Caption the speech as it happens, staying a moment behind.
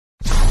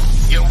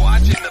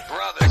Representing the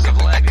brothers of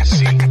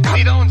legacy.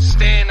 We don't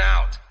stand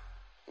out.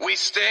 We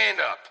stand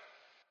up.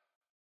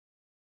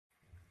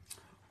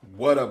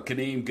 What up,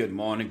 Kadeem? Good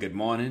morning. Good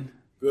morning.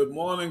 Good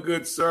morning,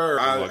 good sir.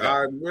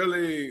 I'm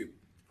really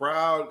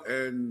proud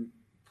and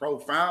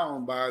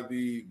profound by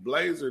the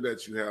blazer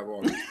that you have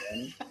on this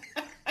morning.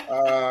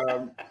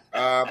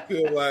 I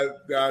feel like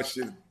I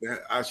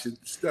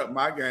should step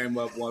my game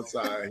up once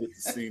I hit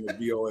the scene of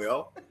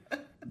VOL.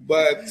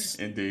 But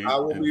Indeed, I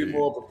will be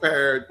more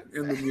prepared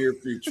in the near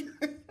future.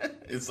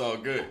 It's all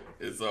good.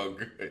 It's all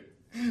good.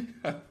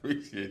 I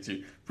appreciate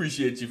you.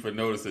 Appreciate you for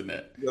noticing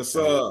that. Yes,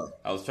 sir.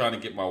 I was trying to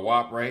get my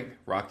WAP right.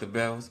 Rock the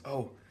bells.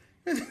 Oh.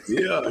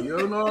 Yeah,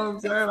 you know what I'm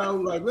saying? I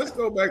was like, let's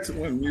go back to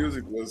when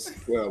music was,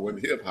 when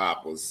hip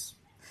hop was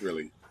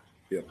really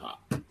hip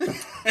hop.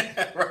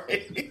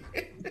 Right.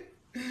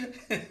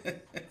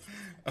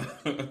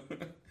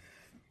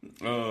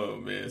 Oh,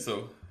 man.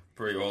 So,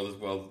 pray all is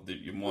well.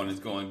 Your morning's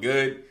going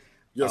good.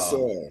 Yes,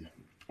 sir.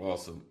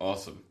 Awesome.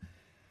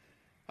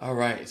 All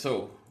right.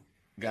 So,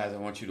 guys, I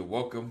want you to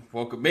welcome.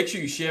 Make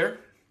sure you share.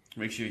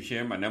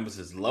 My numbers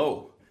is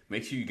low.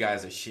 Make sure you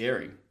guys are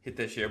sharing. Hit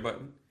that share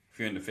button. If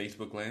you're in the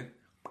Facebook land,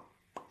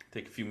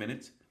 take a few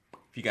minutes.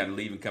 If you got to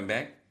leave and come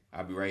back,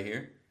 I'll be right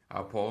here.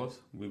 I'll pause.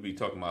 We'll be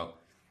talking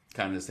about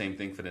kind of the same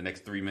thing for the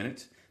next 3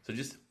 minutes. So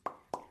just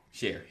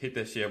share. Hit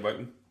that share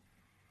button.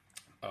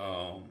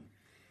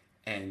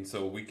 And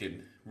so we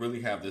can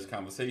really have this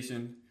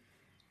conversation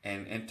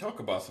and talk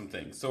about some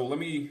things. So let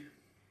me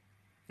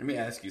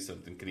ask you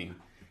something, Kadeem.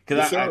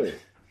 Because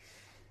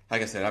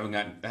like I said, I've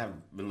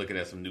been looking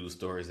at some news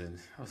stories, and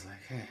I was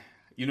like, hey,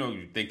 you're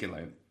thinking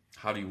like,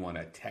 how do you want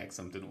to attack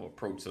something or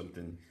approach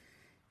something?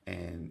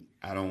 And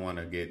I don't want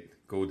to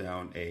go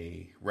down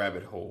a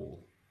rabbit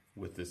hole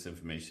with this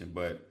information,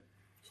 but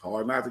it's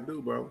hard not to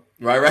do, bro.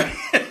 Right.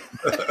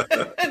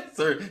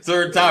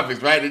 Certain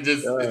topics, right? It's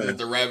just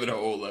a rabbit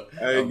hole.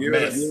 Give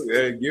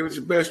it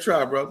your best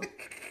try, bro.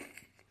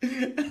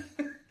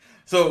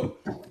 So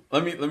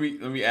let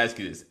me ask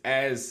you this: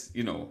 as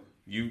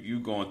you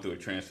going through a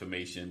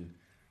transformation,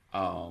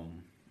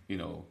 kind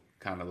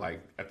of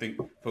like, I think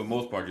for the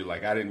most part, you're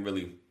like, I didn't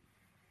really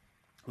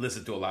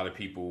listen to a lot of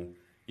people.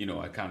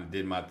 I kind of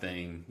did my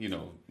thing.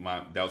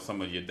 That was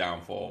some of your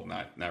downfall,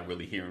 not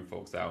really hearing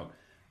folks out.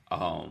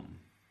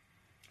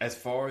 As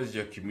far as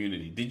your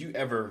community, did you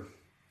ever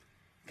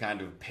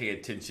kind of pay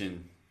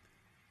attention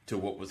to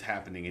what was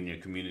happening in your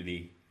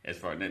community, as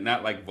far as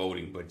not like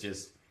voting, but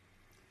just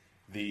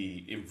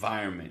the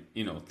environment,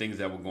 things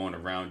that were going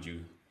around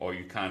you, or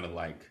you kind of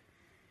like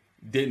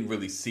didn't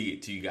really see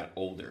it till you got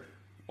older,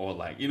 or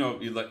like you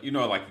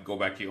go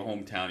back to your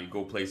hometown, you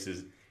go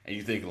places, and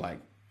you think like,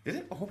 did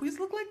it always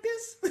look like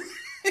this?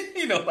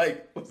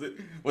 Like was it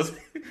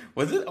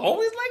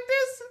always like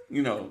this?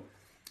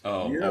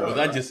 Or was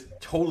I just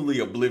totally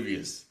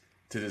oblivious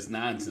to this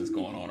nonsense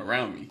going on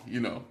around me?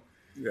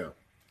 Yeah.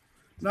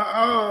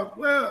 Now,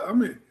 well, I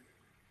mean,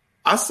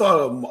 I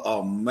saw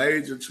a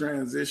major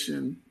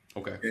transition.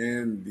 Okay.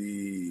 In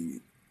the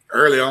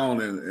early on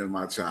in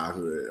my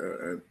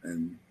childhood,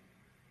 and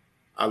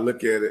I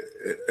look at it,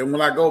 and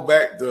when I go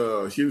back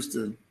to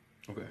Houston,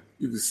 okay,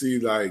 you can see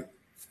like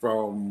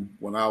from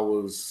when I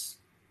was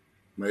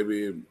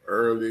maybe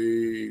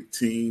early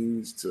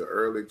teens to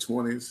early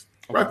 20s,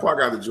 okay, right before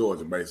I got to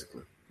Georgia,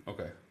 basically.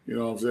 Okay. You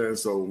know what I'm saying?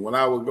 So when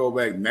I would go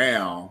back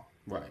now,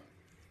 right,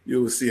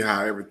 you will see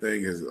how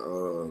everything is,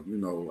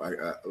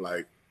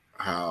 like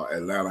how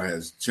Atlanta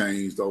has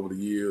changed over the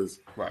years.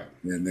 Right.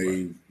 And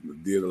they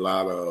did a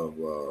lot of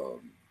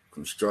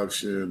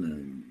construction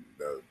and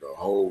the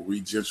whole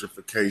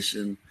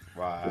regentrification.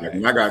 Right. Like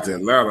when I got to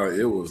Atlanta,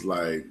 it was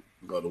like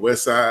the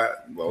west side.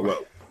 Well,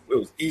 look, it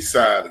was east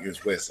side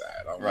against west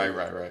side.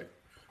 Right.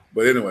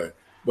 But anyway,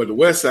 the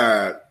west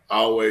side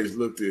always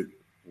looked it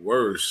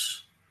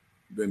worse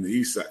than the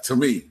east side, to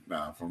me,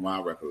 now, from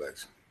my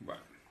recollection. Right.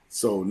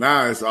 So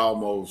now it's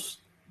almost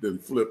been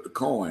flipped the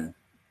coin.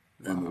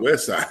 Wow. And the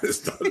west side is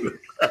starting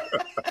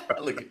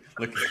looking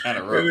kind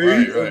of rough,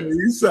 right. The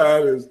east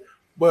side is,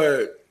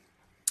 but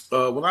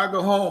when I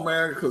go home,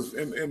 man, because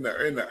in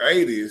the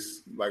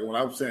 80s, like when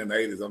I'm saying the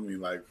 80s, I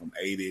mean like from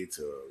 80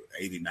 to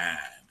 89.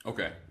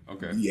 Okay. The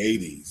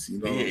 80s, you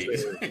know what I'm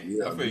saying?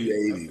 Yeah, the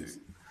 80s.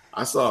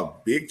 I saw a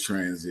big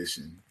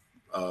transition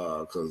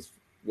because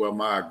where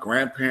my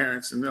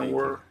grandparents and them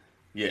were,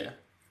 yeah,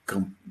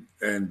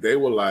 and they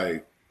were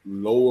like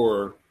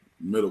lower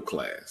middle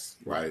class,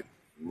 right?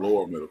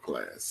 Lower middle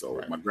class.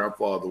 So my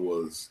grandfather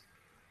was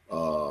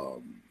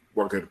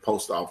worked at the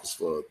post office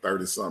for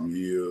 30-something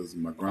years.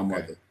 My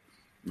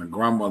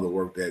grandmother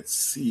worked at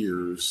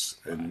Sears,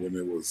 and when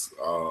it was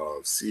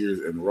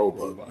Sears and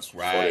Roebuck.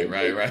 Right.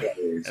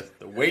 That's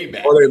the way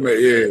back.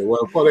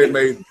 Before they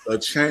made a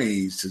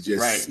change to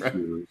just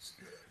Sears.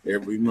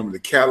 Remember the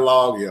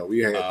catalog? Yeah, we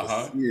had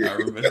the Sears. I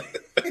remember.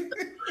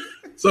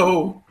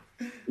 So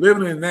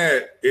living in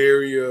that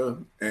area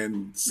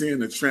and seeing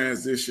the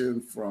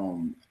transition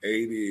from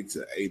 80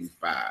 to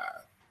 85,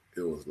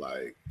 it was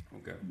like,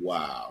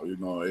 wow, it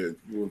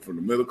went from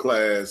the middle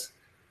class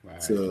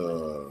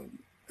to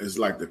it's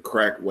like the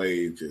crack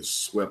wave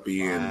just swept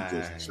in and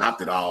just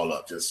chopped it all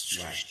up.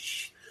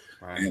 Just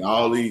and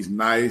all these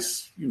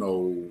nice,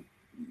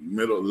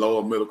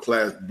 lower middle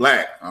class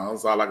black.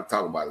 That's all I can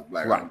talk about is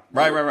black.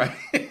 Right.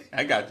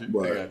 I got you.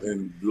 But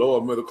in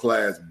lower middle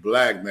class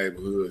black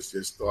neighborhoods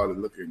just started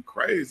looking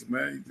crazy,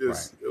 man.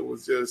 It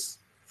was just,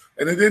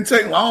 and it didn't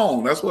take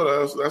long. That's what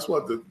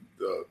the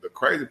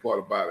crazy part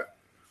about it.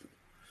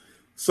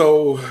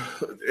 So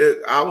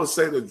I would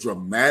say the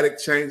dramatic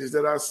changes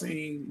that I've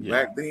seen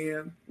back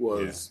then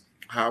was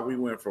how we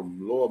went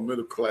from lower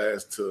middle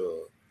class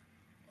to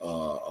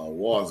a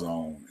war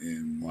zone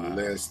in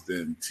less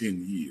than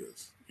 10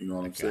 years. You know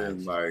what I'm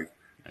saying? Like,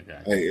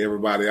 hey,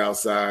 everybody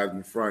outside in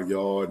the front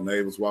yard,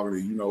 neighbors walking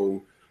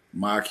in,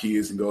 my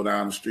kids can go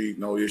down the street,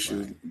 no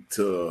issues,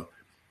 to,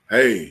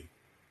 hey,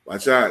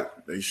 watch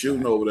out, they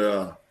shooting over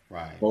there.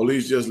 Right.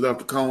 Police just left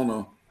the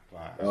corner.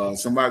 Right.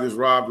 Somebody just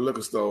robbed the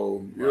liquor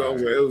store. You know,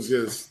 it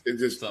just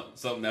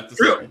something after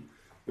something.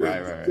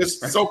 Right.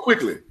 Just so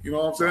quickly. You know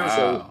what I'm saying?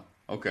 Wow.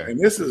 So okay. And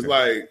this is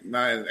like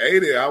in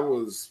 80, I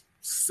was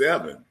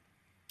 7.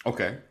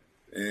 Okay.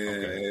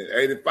 And at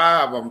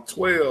 85, I'm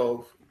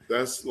 12.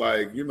 That's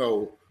like,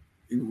 you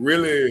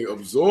really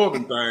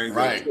absorbing things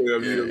at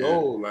 12 years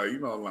old. Like,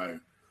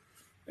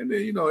 and then,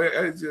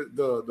 it just,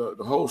 the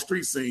whole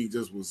street scene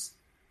just was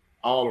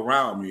all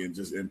around me and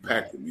just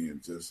impacted me.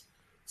 And just,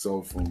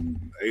 so from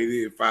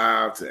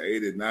 85 to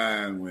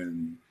 89,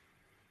 when,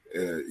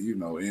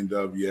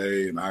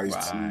 NWA and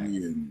Ice-T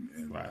and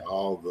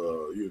all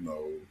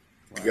the,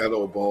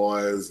 Ghetto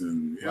Boys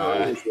and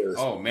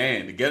oh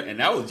man, and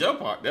that was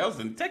Jump Park. That was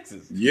in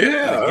Texas.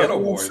 Yeah, the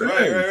Ghetto Boys,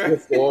 right.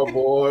 4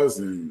 Boys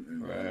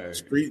and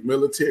Street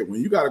Military.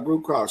 When you got a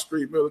group called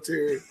Street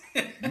Military,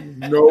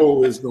 you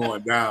know it's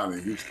going down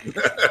in Houston.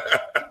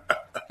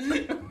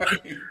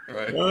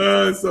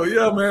 right. So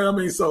yeah, man. I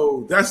mean,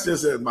 so that's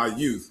just at my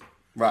youth,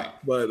 right?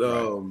 But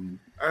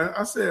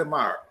I said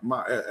my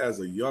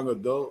as a young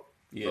adult,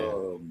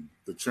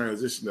 the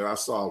transition that I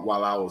saw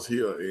while I was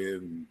here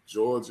in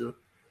Georgia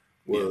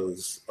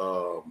was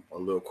a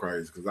little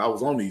crazy because I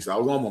was on the East. I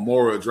was on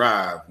Memorial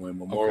Drive when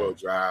Memorial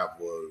Drive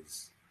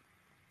was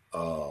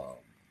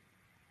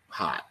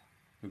hot.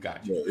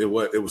 Got you. It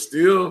was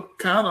still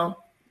kind of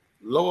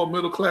lower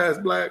middle class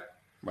black,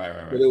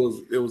 right. But it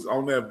was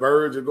on that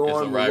verge of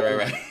going.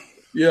 Right.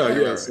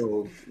 Yeah.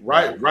 So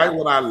right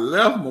when I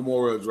left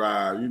Memorial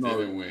Drive,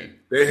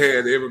 they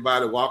had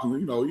everybody walking.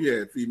 You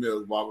had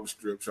females walking the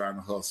strip trying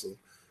to hustle.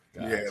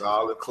 You had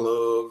all the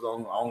clubs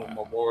on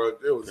Memorial.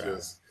 It was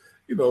just.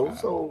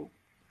 So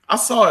I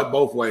saw it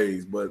both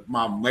ways, but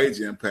my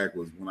major impact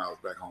was when I was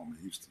back home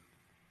in Houston.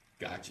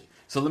 Gotcha.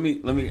 So let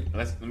me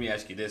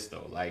ask you this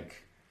though, like,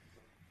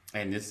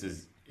 and this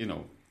is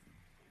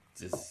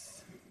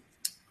just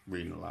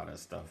reading a lot of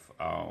stuff.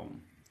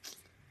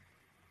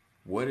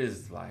 What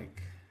is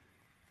like?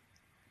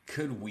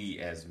 Could we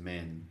as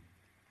men?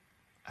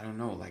 I don't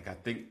know. Like I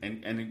think,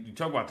 and you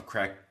talk about the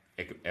crack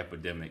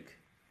epidemic,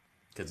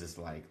 because it's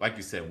like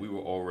you said, we were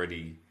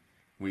already.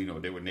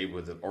 They were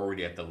neighborhoods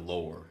already at the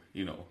lower,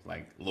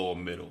 like lower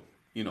middle,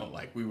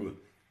 like we were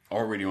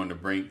already on the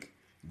brink.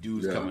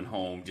 Dudes coming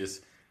home,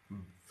 just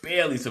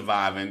barely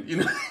surviving,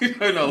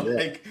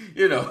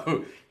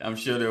 I'm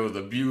sure there was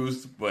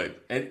abuse,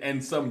 but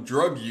and some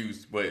drug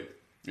use, but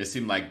it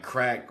seemed like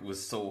crack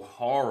was so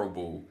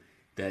horrible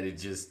that it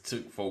just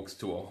took folks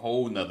to a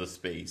whole nother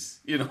space,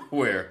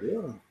 where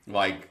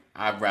like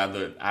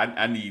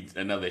I need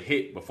another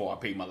hit before I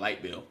pay my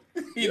light bill.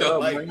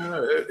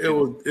 Man,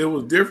 it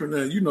was different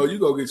than you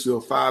go get you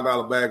a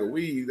 $5 bag of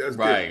weed. That's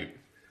right. Different.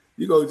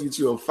 You go get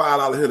you a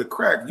 $5 hit of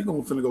crack. You're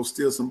finna go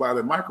steal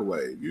somebody's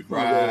microwave. You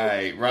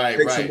right.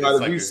 Take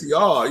somebody's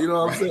VCR. You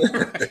know what I'm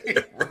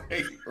saying?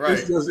 Right.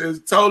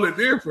 It's totally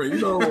different.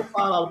 A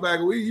 $5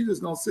 bag of weed. You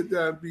just gonna sit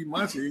there and be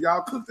munching.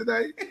 Y'all cook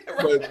today,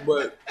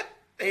 but.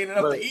 Ain't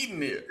enough to eat in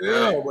there.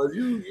 Yeah, right. But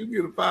you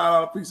get a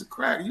 $5 piece of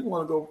crack, you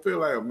want to go feel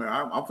like, man,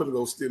 I'm going to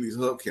go steal these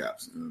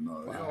hubcaps.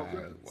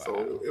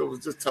 So it was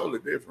just totally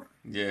different.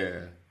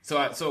 Yeah.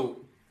 So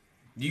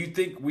do you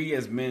think we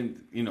as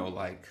men,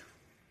 like,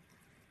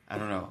 I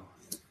don't know,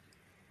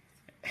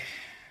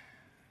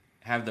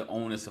 have the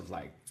onus of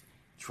like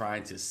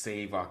trying to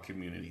save our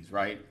communities,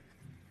 right?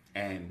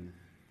 And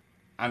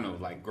I know,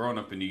 like growing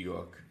up in New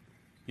York,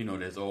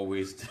 there's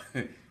always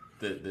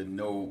the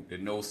no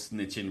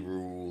snitching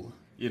rule.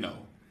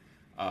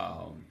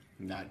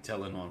 Not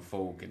telling on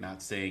folk and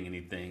not saying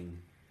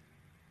anything.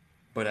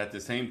 But at the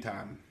same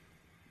time,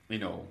 that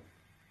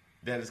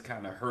has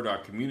kind of hurt our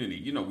community.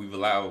 We've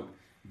allowed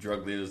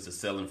drug dealers to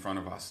sell in front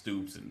of our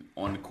stoops and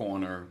on the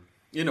corner,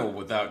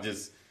 without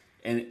just,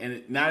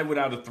 and not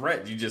without a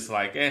threat. You just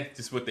like,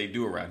 just what they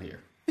do around here.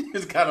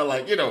 It's kind of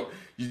like, you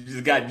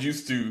just got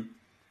used to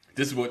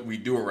this is what we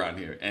do around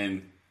here.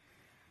 And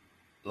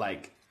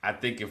like, I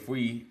think if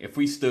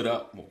we stood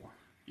up more,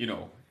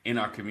 in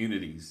our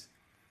communities,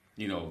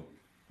 do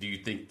you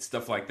think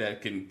stuff like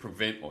that can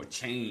prevent or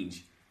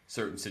change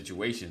certain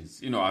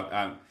situations?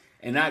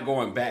 And not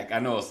going back. I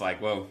know it's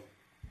like, well,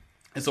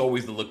 it's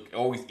always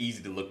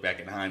easy to look back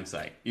in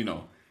hindsight,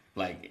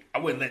 Like, I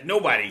wouldn't let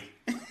nobody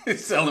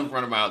sell in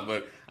front of my house,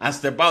 but I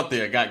step out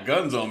there, got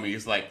guns on me.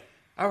 It's like,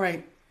 all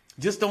right,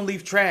 just don't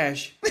leave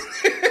trash.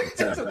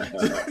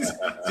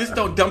 just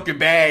don't dump your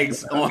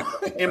bags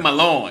in my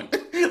lawn.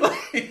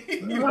 Yeah,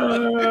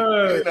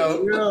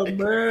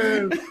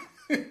 man.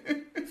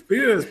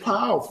 Fear is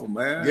powerful,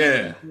 man. Yeah.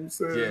 You know what I'm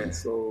saying? Yeah.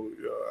 So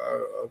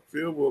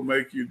fear will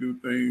make you do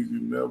things you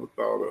never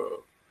thought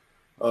of.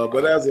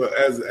 But as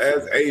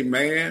a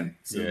man,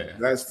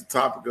 that's the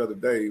topic of the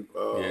day.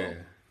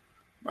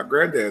 My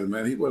granddad,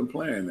 man, he wasn't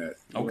playing that.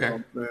 You know what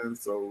I'm saying?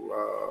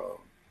 So,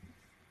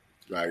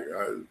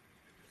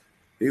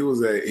 he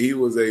was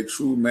a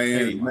true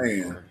man's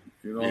man.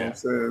 You know what I'm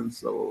saying?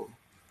 So,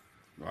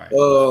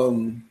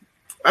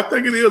 I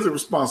think it is a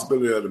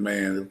responsibility of the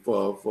man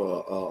for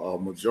a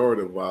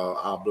majority of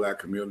our black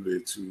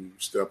community to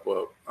step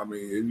up. I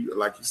mean,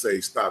 like you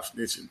say, stop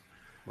snitching.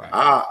 Right.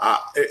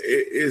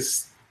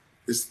 It's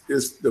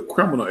the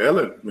criminal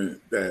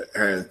element that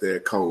has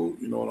that code.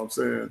 You know what I'm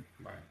saying?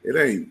 Right. It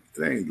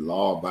ain't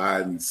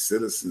law-abiding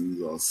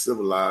citizens or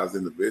civilized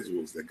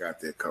individuals that got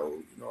that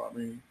code. You know what I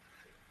mean?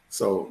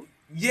 So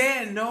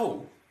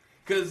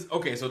because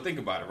so think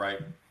about it, right?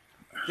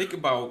 Think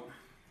about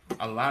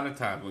a lot of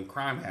times when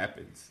crime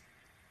happens,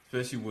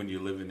 especially when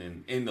you're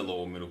living in the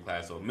lower middle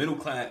class or middle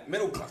class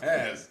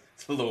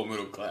to lower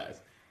middle class,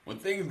 when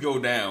things go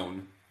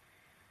down,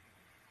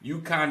 you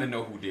kind of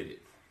know who did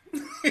it.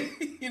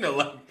 You know,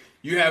 like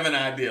you have an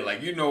idea,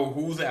 like you know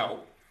who's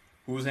out,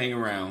 who's hanging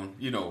around.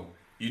 You know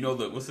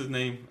what's his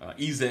name,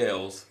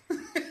 Ezels.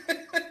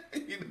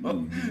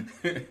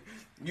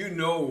 You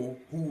know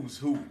who's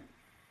who.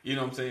 You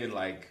know what I'm saying?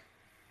 Like,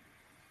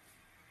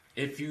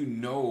 if you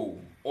know,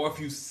 or if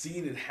you've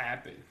seen it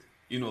happen,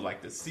 you know,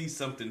 like to see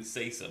something,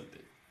 say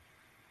something.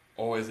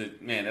 Or is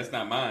it, man, that's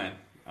not mine.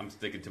 I'm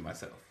sticking to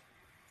myself.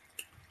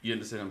 You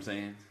understand what I'm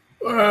saying?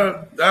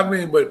 I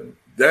mean, but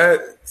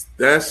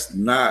that's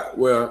not,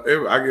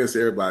 I guess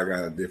everybody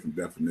got a different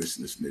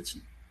definition of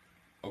snitching.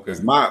 Okay.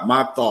 Because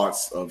my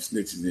thoughts of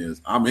snitching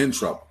is I'm in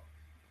trouble.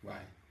 Right.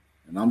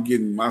 And I'm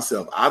getting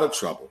myself out of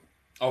trouble.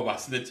 Oh, by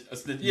snitch,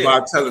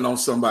 by telling on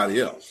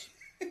somebody else.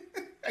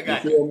 I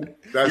got you.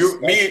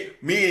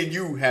 Me and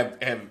you have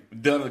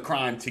done a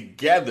crime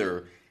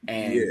together,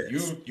 and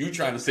you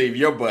trying to save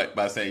your butt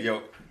by saying,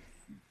 "Yo,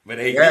 but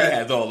AD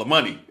has all the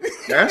money."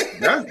 That's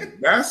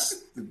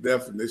the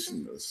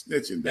definition of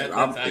snitching. That's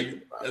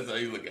how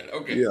you look at it.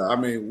 Okay. Yeah, I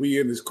mean, we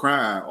in this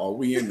crime, or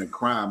we in the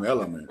crime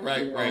element.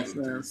 Right. You know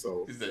right.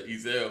 So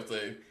he's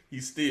saying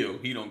he steal,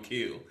 he don't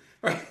kill.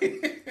 Right.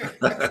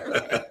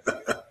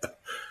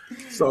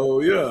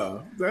 So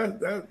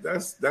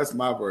that's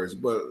my verse.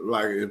 But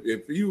like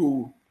if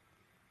you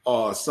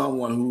are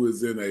someone who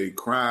is in a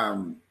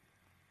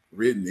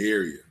crime-ridden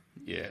area,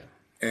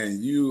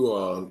 and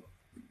you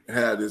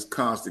have this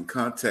constant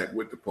contact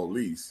with the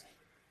police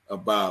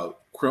about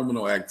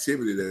criminal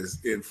activity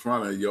that's in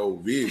front of your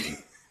vision,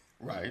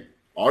 right?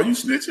 Are you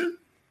snitching?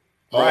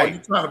 Or are you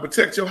trying to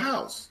protect your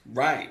house?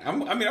 Right. I'm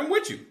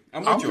with you.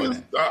 I'm with you on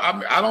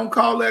that. I don't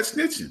call that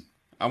snitching.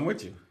 I'm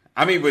with you.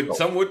 I mean, but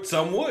some would.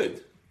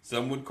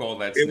 Some would call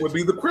that snitching. It would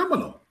be the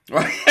criminal.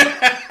 Right.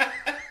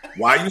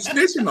 Why are you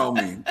snitching on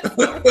me?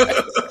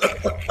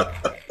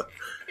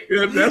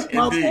 That's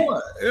my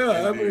point.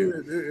 Yeah, I mean,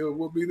 it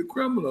would be the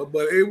criminal,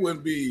 but it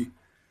wouldn't be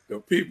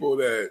the people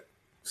that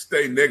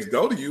stay next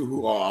door to you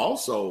who are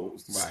also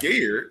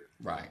scared.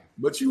 Right.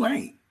 But you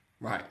ain't.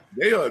 Right.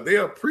 They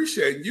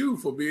appreciate you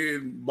for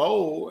being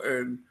bold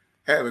and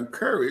having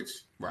courage.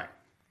 Right.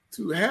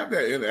 To have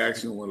that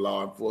interaction with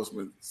law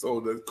enforcement so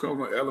the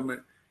criminal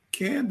element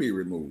can be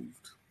removed.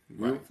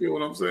 You feel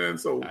what I'm saying?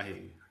 So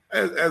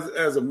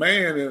as a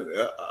man,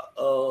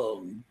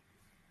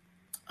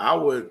 I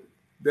would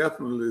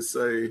definitely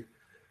say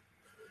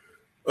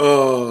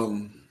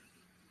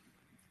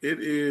it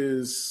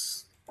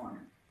is.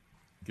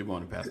 Good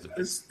morning, Pastor.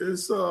 It's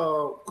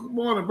good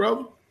morning,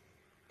 brother.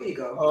 There you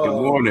go.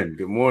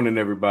 Good morning,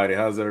 everybody.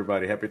 How's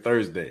everybody? Happy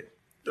Thursday.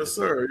 Yes,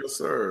 sir.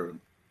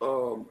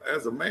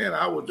 As a man,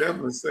 I would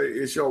definitely say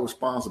it's your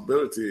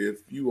responsibility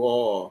if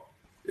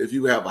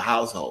you have a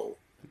household.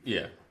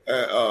 Yeah.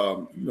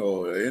 An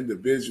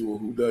individual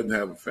who doesn't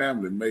have a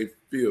family may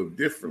feel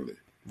differently.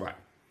 Right.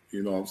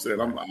 You know what I'm saying?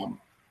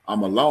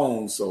 I'm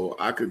alone, so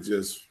I could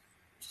just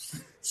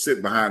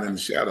sit behind in the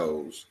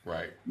shadows.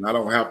 Right. And I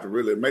don't have to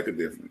really make a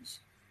difference.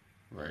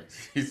 Right.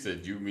 He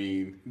said, you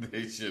mean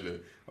they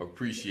should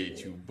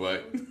appreciate you,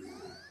 but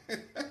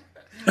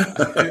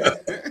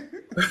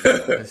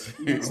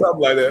something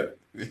like that.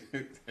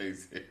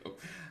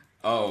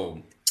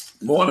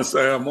 Morning,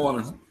 Sam.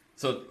 Morning.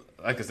 So,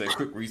 like I said,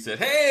 quick reset.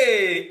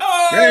 Hey,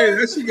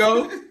 there she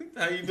go.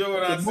 How you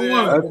doing, Aunt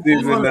Sam?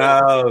 In the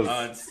house.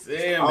 Aunt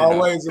Sam.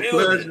 Always a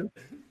pleasure.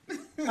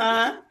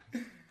 Huh?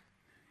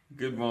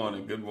 Good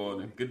morning.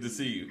 Good to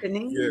see you.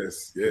 Kenny?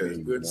 Yes.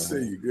 Good to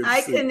see you.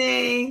 Hi,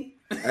 Kenny.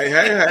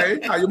 Hey.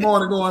 How your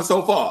morning going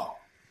so far?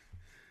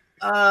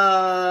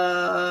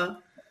 Uh-oh.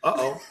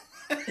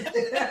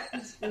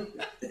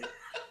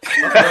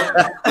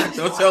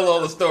 Don't tell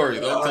all the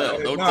stories.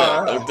 Don't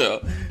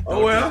tell.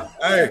 Oh well,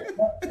 hey,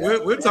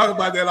 we'll talk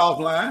about that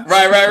offline.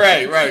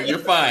 Right. You're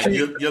fine.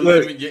 You're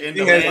living. You're in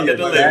the land of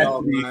the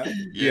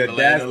living. The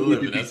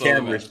audacity to be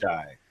camera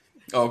shy.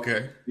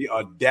 Okay. The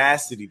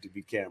audacity to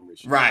be camera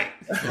shy. Right.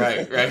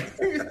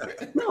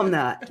 No, I'm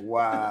not.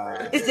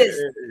 Wow. It's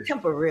just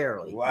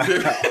temporarily. Wow.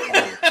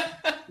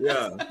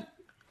 Yeah.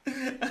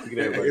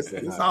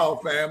 It's all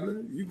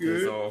family. You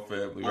good? It's all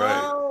family,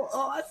 right? Oh,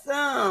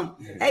 awesome.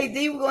 Hey,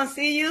 D, we're going to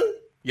see you?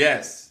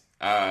 Yes.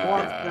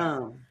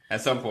 Awesome.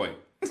 At some point.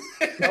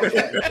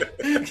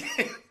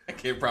 I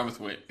can't promise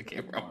when.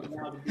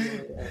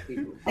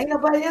 Ain't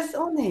nobody else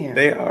on there.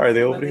 They are.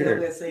 They're over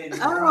here.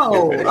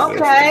 Oh,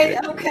 okay.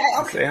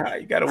 Say hi.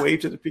 You got to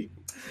wave to the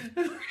people.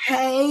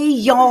 Hey,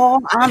 y'all.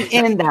 I'm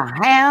in the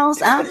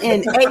house. I'm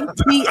in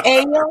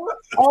ATL.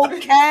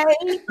 Okay.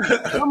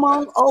 Come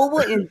on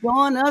over and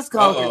join us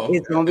because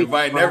it's going to be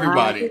inviting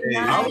everybody.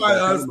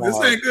 This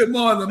ain't Good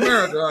Morning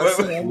America.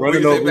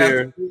 Running over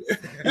here.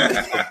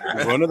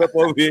 Running up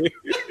over here.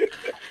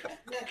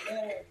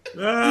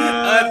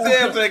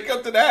 Sam said,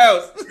 "Come to the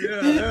house."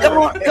 Yeah.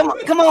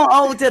 Come on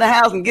over to the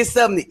house and get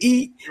something to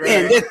eat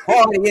and let's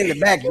party in the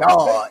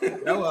backyard.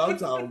 That's what I'm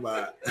talking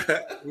about.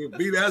 We'll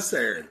be there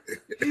Saturday.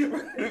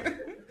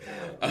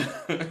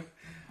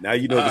 Now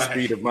you know the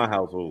speed of my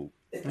household.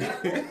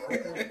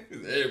 Everybody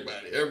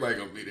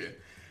gonna be there.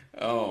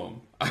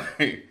 All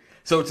right.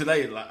 So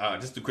today,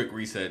 just a quick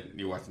reset.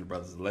 You're watching The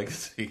Brothers of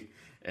Legacy,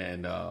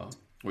 and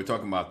we're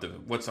talking about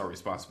what's our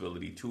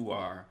responsibility to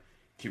our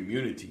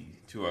community.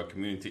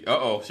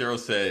 Cheryl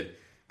said,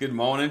 "Good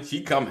morning."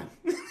 She coming.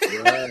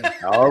 I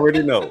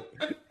already know.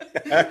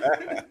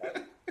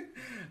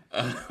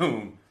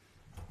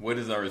 What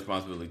is our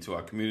responsibility to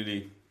our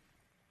community?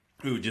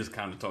 We were just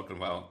kind of talking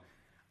about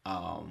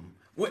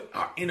what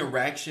our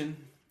interaction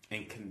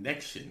and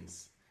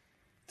connections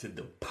to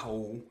the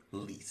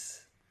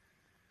police.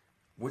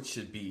 What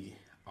should be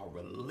our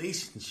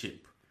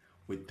relationship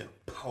with the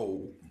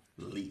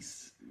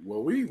police?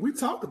 Well, we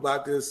talked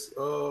about this,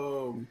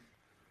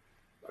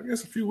 I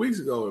guess a few weeks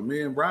ago, and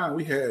me and Brian,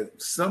 we had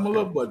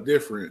similar but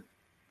different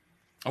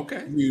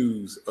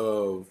views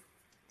of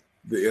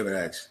the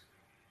interaction.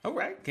 All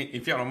right,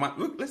 if y'all don't mind,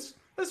 look, let's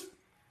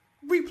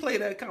replay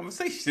that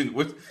conversation. He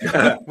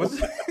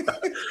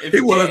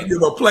wanted to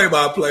give a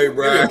play-by-play,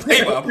 Brian.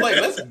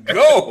 Play-by-play.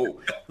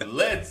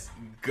 Let's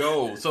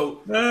go.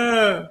 So,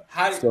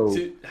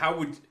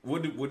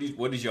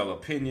 what is your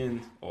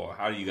opinion, or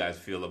how do you guys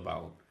feel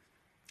about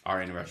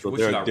our interaction?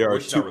 So there are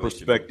two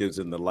perspectives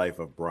in the life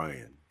of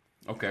Brian.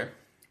 Okay.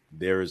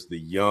 There is the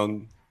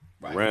young,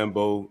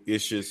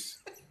 Rambo-ishous,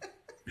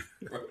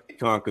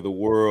 conquer the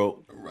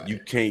world. Right. You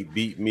can't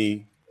beat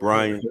me,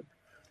 Brian.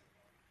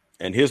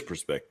 And his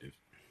perspective.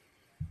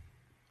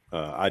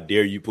 I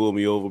dare you pull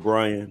me over,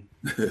 Brian.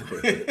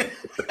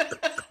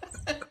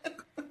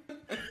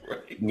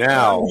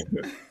 Now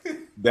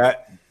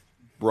that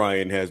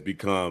Brian has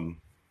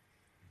become,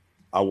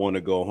 I want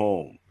to go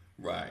home.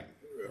 Right.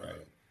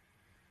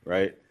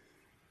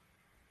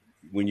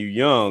 When you're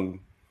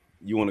young,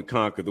 you want to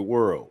conquer the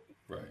world.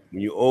 Right.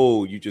 When you're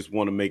old, you just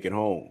want to make it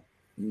home.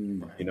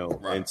 Right. You know,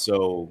 and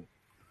so,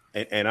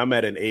 and I'm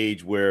at an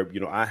age where,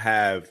 I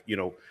have,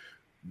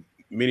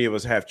 many of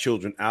us have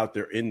children out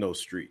there in those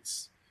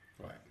streets.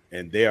 Right.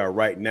 And they are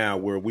right now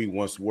where we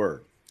once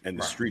were, and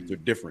the streets are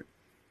different.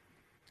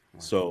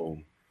 Right. So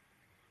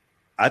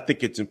I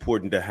think it's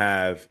important to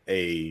have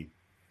a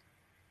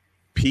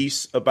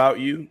peace about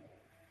you.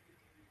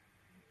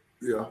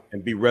 Yeah.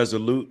 And be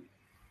resolute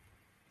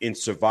in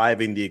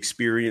surviving the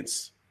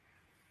experience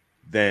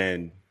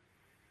than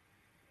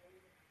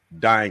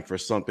dying for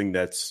something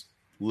that's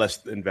less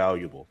than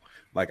valuable.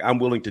 Like, I'm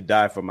willing to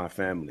die for my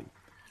family,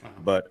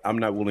 but I'm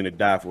not willing to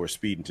die for a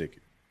speeding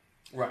ticket.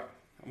 Right.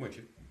 I'm with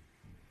you.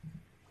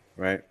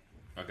 Right.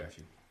 I got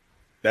you.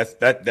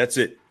 That's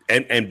it.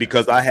 And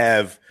because I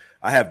have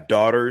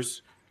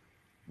daughters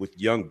with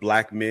young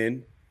black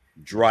men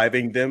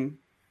driving them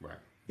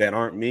that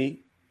aren't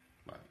me.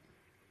 Right.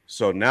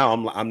 So now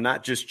I'm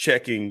not just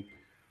checking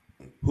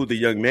who the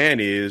young man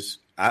is.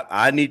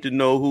 I need to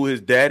know who his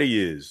daddy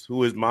is,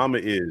 who his mama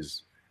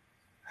is,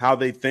 how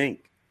they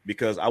think,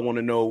 because I want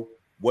to know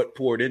what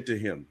poured into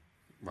him.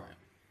 Right.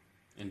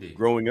 Indeed.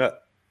 Growing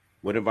up,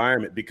 what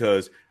environment,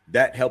 because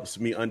that helps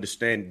me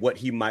understand what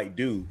he might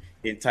do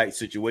in tight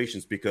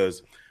situations,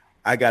 because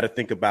I got to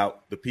think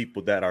about the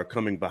people that are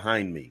coming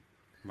behind me.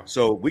 Right.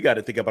 So we got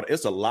to think about it.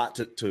 It's a lot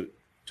to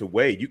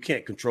weigh. You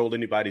can't control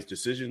anybody's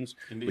decisions,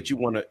 Indeed. But you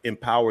want to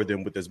empower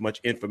them with as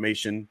much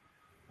information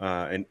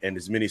and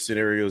as many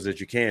scenarios as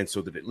you can,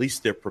 so that at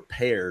least they're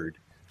prepared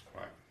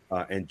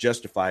and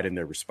justified in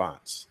their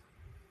response.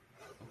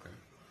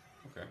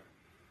 Okay.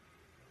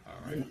 All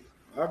right.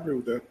 I agree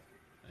with that.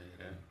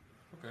 Yeah.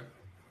 Okay.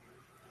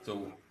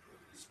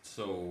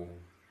 So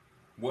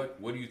what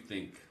do you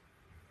think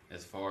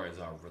as far as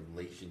our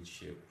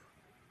relationship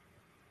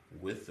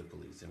with the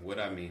police? And what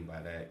I mean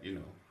by that,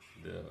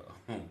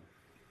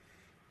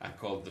 I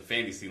call it the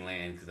fantasy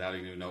land, because I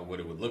don't even know what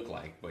it would look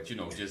like, but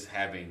just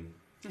having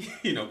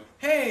You know,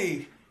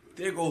 hey,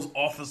 there goes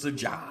Officer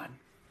John.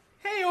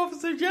 Hey,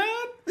 Officer John.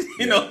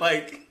 You know,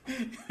 like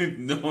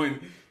knowing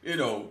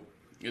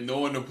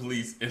the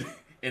police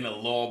in a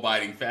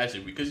law-abiding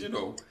fashion, because you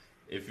know,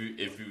 if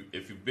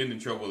you've been in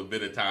trouble a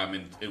bit of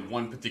time in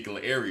one particular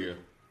area,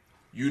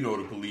 you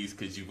know the police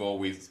because you've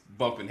always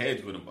bumping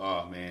heads with them.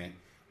 Oh man,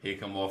 here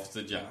come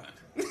Officer John.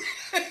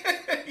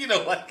 You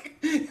know, like,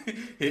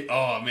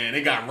 oh man,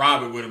 they got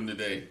Robert with him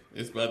today.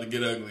 It's about to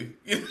get ugly.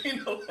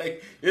 You know,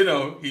 like, you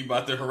know, he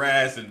about to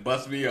harass and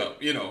bust me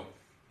up. You know,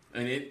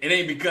 and it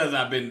ain't because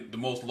I've been the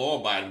most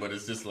law-abiding, but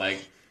it's just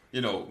like,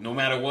 you know, no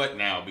matter what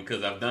now,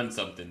 because I've done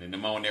something and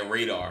I'm on their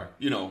radar.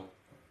 You know.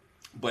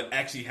 But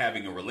actually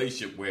having a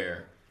relationship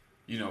where,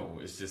 you know,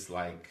 it's just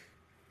like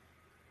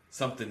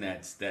something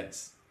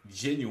that's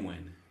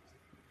genuine,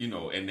 you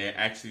know, and they're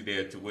actually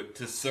there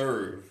to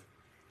serve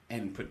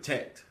and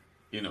protect,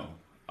 you know,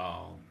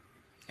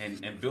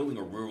 and building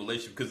a real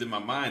relationship. Because in my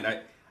mind,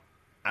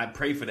 I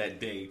pray for that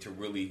day to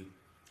really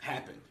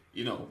happen,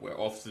 you know, where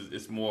officers,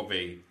 it's more of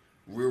a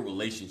real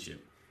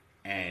relationship.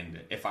 And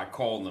if I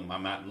call them,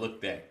 I'm not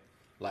looked at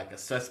like a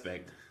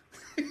suspect,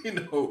 you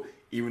know,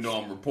 even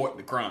though I'm reporting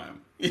the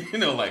crime. You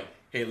know, like,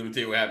 hey, let me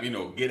tell you what happened. You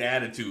know, get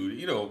attitude.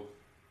 You know,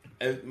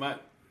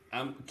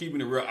 I'm keeping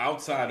it real.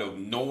 Outside of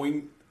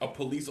knowing a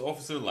police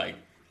officer, like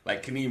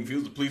Kaneem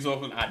Fields, a police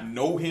officer, I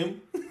know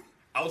him.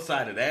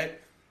 Outside of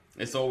that,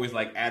 it's always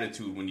like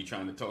attitude when you're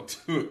trying to talk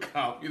to a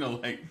cop. You know,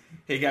 like,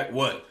 hey,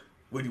 what?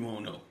 What do you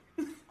want to know?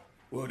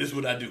 Well, this is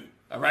what I do.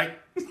 All right.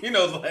 You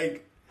know, it's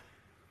like,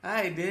 all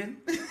right, then.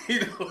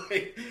 You know,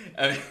 like,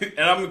 and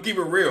I'm gonna keep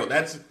it real.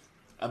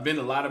 I've been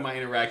a lot of my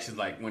interactions,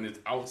 like when it's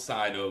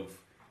outside of,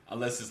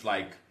 unless it's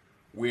like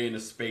we're in a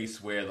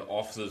space where the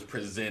officer's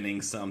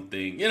presenting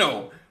something, you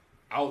know,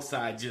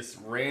 outside just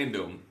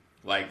random.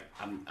 Like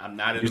I'm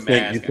not in the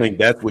mask. You think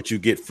that's what you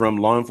get from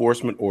law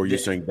enforcement, or you're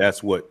saying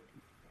that's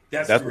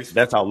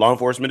how law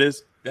enforcement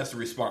is? That's the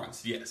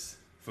response. Yes,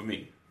 for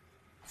me.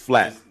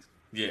 Flat.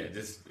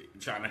 Just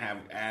trying to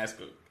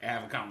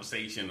have a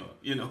conversation, or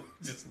you know,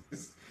 just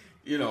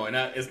you know, and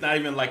it's not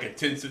even like a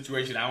tense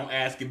situation. I don't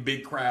ask in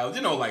big crowds,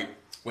 you know, like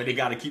where they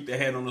got to keep their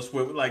head on the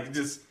swivel, like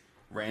just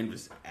random,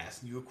 just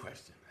asking you a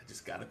question. I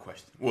just got a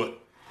question. What?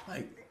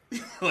 Like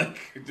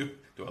do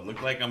I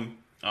look like I'm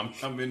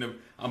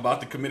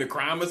about to commit a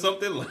crime or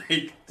something?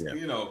 Like,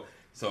 you know.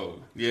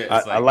 So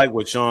yeah, I like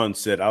what Sean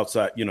said.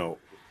 Outside, you know,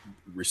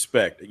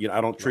 respect. You know,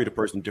 I don't treat a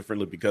person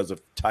differently because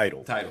of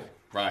title.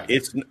 Right.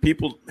 It's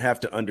people have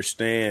to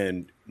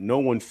understand. No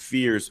one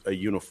fears a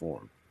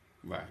uniform.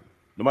 Right.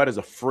 Nobody's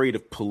afraid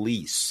of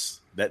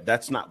police.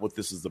 That's not what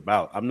this is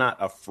about. I'm not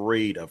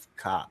afraid of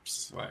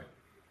cops. Right.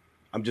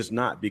 I'm just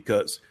not,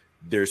 because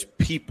there's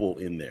people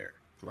in there.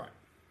 Right.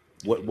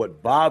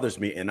 What bothers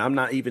me, and I'm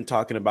not even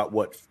talking about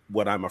what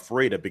I'm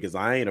afraid of, because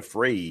I ain't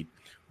afraid.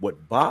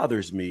 What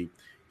bothers me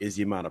is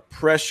the amount of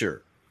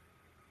pressure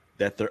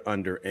that they're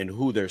under and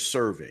who they're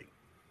serving.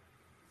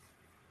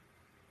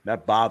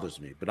 That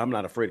bothers me, but I'm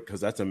not afraid, because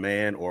that's a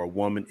man or a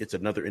woman. It's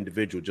another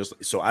individual.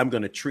 So I'm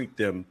going to treat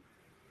them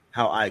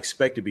how I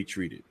expect to be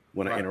treated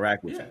when I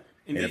interact with them.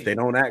 Indeed. And if they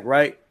don't act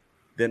right,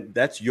 then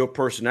that's your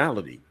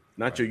personality,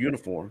 not your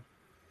uniform.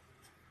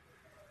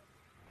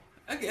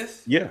 I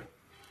guess. Yeah,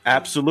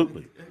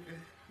 absolutely.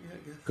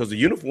 Because the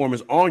uniform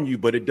is on you,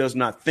 but it does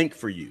not think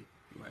for you.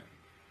 Right.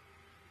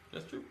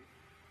 That's true.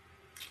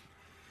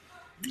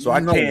 So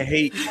I can't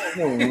hate.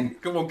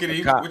 Come on,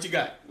 Kenny. What you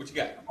got?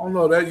 I don't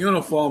know, that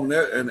uniform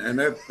and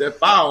that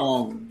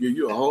firearm give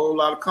you a whole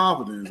lot of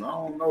confidence. I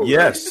don't know.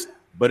 Yes,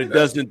 but it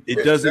doesn't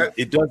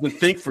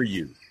think for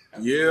you.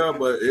 Yeah,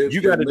 but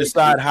you got to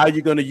decide how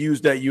you're going to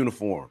use that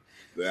uniform.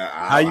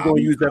 How you going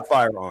to use that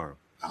firearm?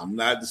 I'm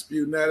not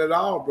disputing that at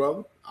all,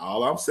 brother.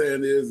 All I'm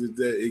saying is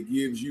that it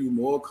gives you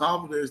more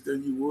confidence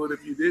than you would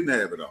if you didn't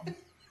have it on.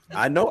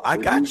 I know. I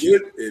got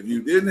you. If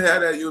you didn't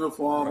have that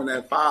uniform and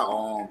that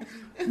firearm,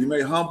 you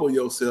may humble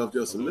yourself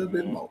just a little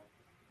bit more.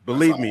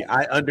 Believe me,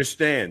 I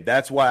understand.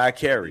 That's why I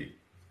carry.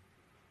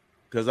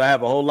 Because I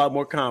have a whole lot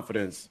more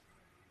confidence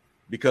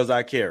because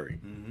I carry.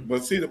 Mm-hmm.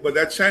 But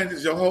that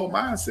changes your whole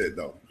mindset,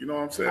 though. You know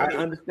what I'm saying? I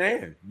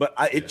understand. But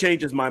it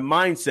changes my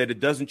mindset. It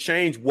doesn't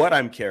change what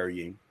I'm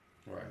carrying.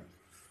 Right.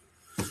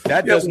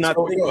 That does not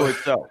think for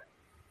itself.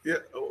 Yeah.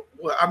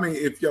 Well, I mean,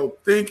 if your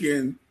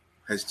thinking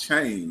has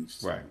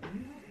changed, right,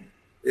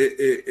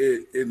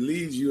 it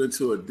leads you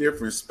into a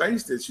different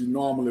space that you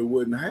normally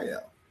wouldn't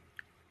have.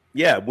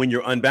 Yeah, when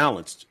you're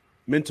unbalanced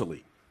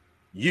mentally,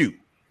 you,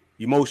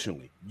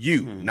 emotionally,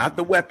 you, not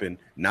the weapon,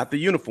 not the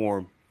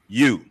uniform,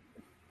 you.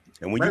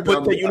 And when you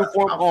put the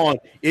uniform on,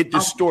 it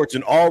distorts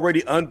an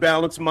already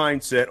unbalanced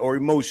mindset or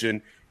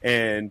emotion,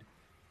 and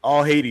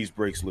all Hades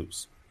breaks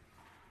loose.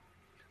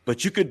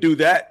 But you could do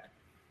that.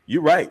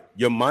 You're right.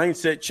 Your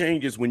mindset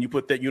changes when you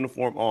put that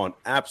uniform on.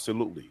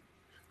 Absolutely.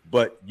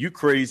 But you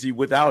crazy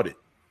without it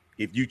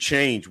if you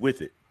change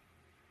with it.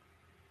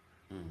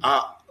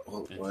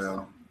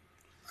 Well,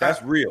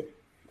 that's real.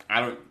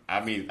 I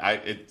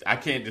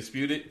can't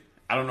dispute it.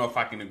 I don't know if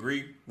I can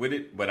agree with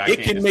it, but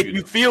it can make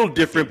you feel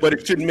different, but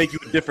it shouldn't make you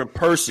a different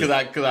person.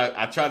 Because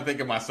I try to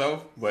think of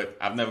myself, but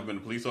I've never been a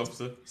police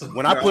officer. So.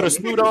 When I put a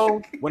suit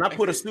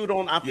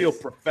on, I feel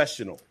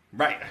professional.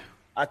 Right.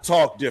 I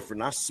talk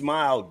different. I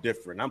smile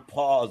different. I'm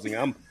pausing.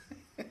 I'm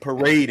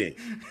parading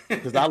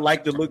because I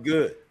like to look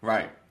good.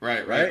 Right.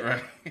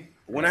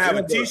 When I have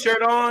a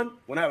t-shirt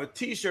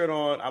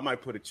on, I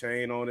might put a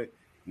chain on it.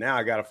 Now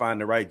I got to find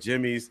the right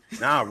jimmies.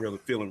 Now I'm really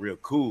feeling real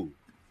cool,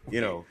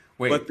 you know.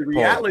 But the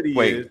reality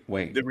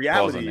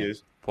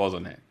is, pause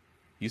on that.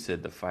 You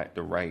said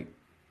the right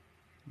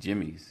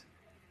jimmies.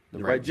 The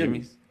right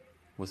jimmies.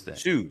 What's that?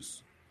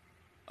 Shoes.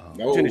 Oh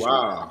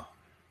wow.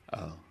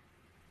 Oh.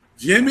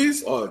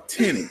 Jimmies or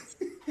tennies?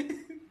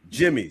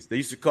 Jimmies. They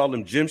used to call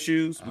them gym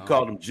shoes. We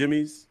call them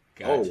jimmies.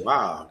 Gotcha. Oh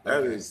wow,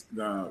 that is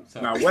now.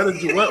 Where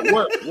did you? What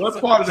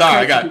part of the?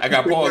 Sorry, I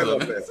got pause on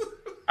that.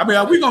 I mean,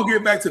 are we gonna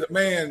get back to the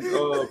man?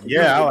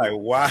 Yeah, I'm like,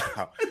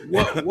 wow.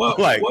 What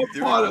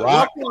part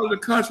of the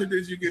country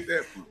did you get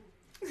that from?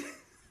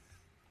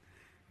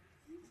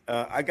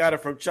 I got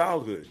it from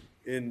childhood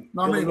in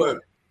Illinois.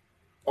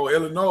 I mean,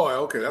 Illinois.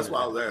 Okay, that's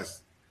why I was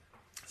asking.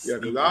 Yeah,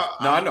 because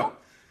I know.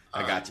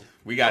 I got you.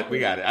 We got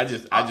it.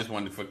 I just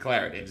wanted for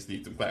clarity. I just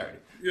need some clarity.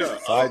 Yeah,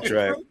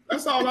 sidetrack.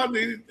 That's all I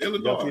needed.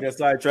 Illinois. Y'all see that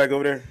sidetrack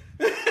over there?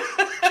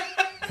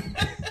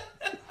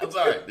 I'm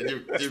sorry.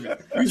 You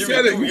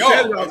said it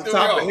off the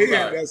top of the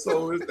head.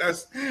 So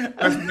that's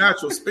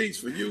natural speech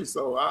for you.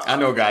 So I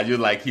know, God. You're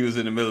like he was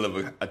in the middle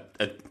of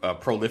a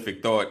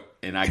prolific thought,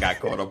 and I got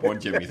caught up on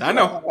Jimmy's. I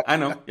know.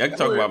 Y'all can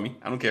talk about me.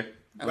 I don't care.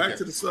 Back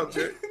to the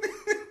subject.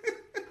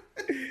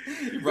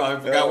 You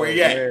probably forgot where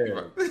you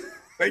at.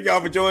 Thank y'all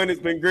for joining. It's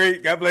been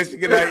great. God bless you.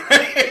 Good night.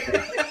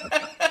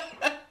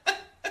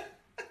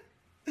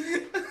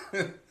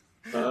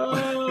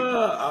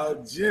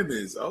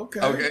 Jimmy's.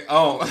 Okay.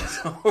 Oh,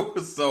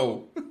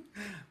 so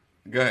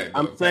go ahead.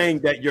 I'm saying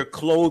that your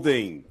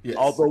clothing,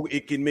 although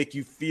it can make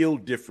you feel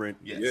different,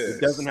 it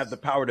doesn't have the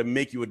power to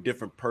make you a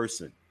different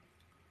person.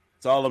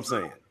 That's all I'm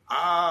saying.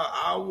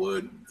 I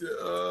would.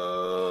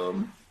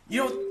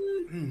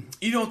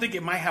 You don't think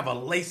it might have a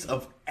lace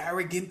of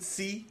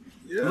arrogancy?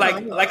 Yeah,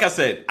 like I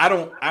said, I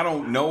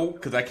don't know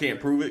because I can't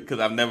prove it because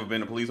I've never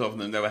been a police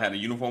officer and never had a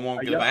uniform on.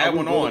 Because if I had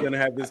one on, we're gonna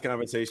have this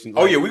conversation.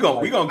 Oh yeah, we're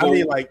gonna go. I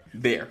mean, like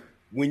there.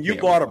 When you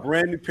bought a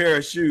brand new pair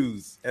of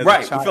shoes, as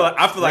right? A child,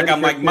 I feel like I'm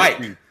like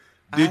Mike.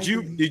 Did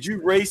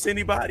you race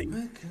anybody?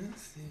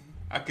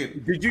 I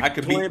could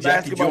play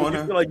basketball? Did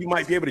you feel like you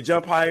might be able to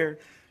jump higher?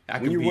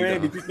 When you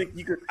ran, did you think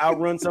you could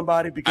outrun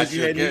somebody because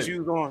you had new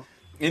shoes on?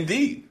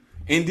 Indeed.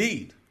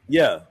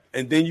 Yeah,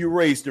 and then you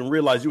raced and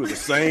realized you were the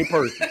same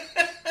person.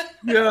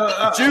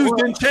 Yeah, shoes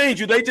didn't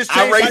change you. They just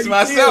changed. I raced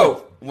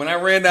myself. When I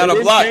ran down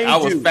the block, I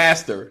was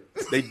faster.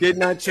 They did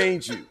not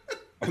change you.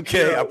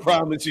 Okay, I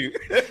promise you.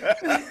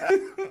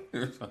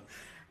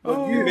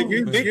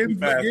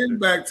 Getting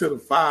back to the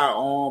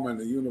firearm and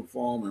the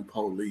uniform and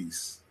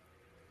police.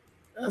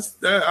 That's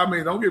that. I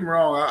mean, don't get me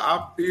wrong.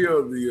 I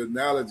feel the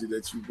analogy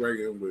that you bring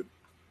in with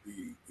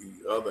the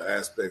other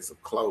aspects of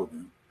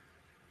clothing,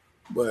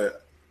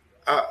 but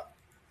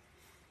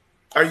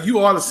you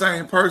are the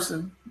same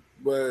person.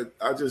 But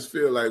I just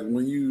feel like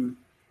when you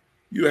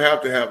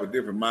have to have a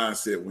different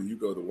mindset when you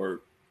go to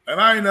work. And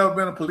I ain't never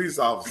been a police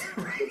officer,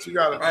 but you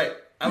gotta have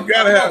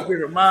a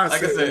different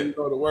mindset when you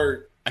go to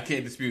work. I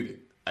can't dispute it.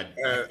 I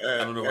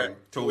don't know. I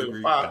totally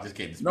agree. I just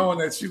can't dispute knowing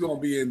that you're gonna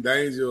be in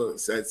danger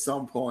at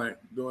some point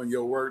during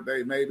your work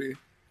day, maybe.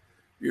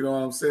 You know what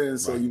I'm saying?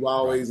 So you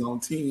always on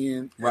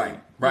 10. Right.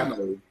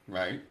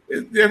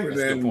 It's different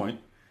than a good point.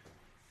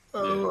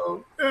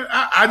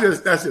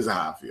 That's just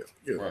how I feel.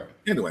 Yeah. Right.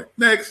 Anyway,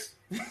 next.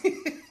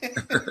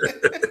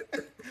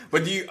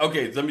 But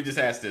let me just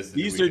ask this.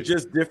 These are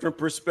just different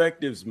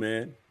perspectives,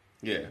 man.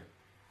 Yeah.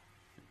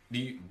 Do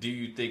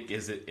you think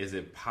is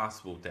it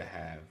possible to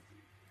have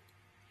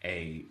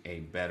a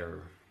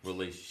better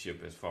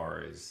relationship as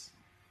far as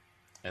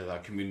our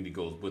community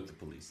goes with the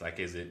police? Like,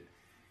 is it?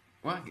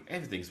 Well,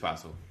 everything's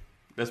possible.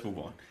 Let's move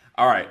on.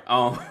 All right.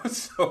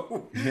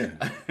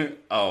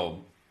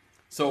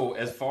 So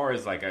as far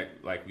as when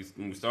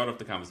we started off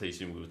the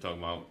conversation, we were talking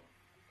about,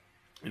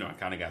 I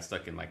kind of got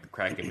stuck in like the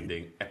crack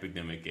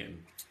epidemic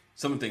and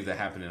some of the things that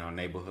happen in our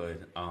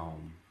neighborhood.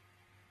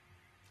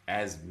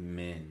 As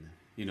men,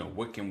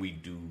 what can we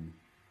do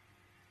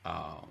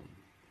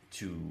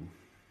to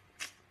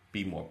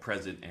be more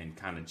present and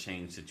kind of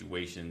change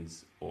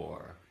situations,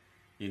 or,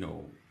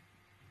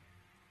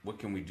 what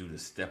can we do to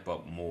step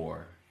up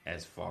more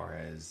as far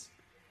as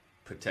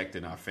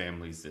protecting our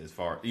families, as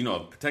far,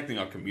 protecting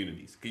our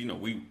communities? Because,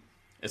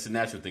 it's a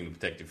natural thing to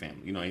protect your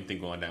family. Anything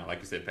going down, like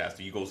you said,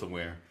 Pastor, you go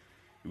somewhere,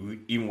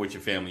 even with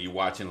your family, you're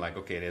watching like,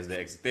 okay, there's the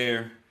exit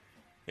there.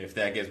 If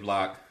that gets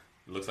blocked,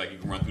 it looks like you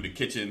can run through the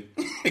kitchen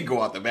and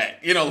go out the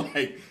back.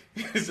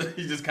 So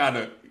you just kind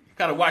of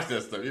watch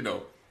that stuff.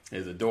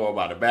 There's a door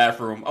by the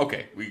bathroom.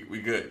 Okay, we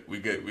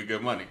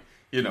good money.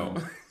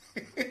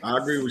 I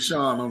agree with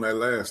Sean on that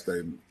last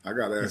statement. I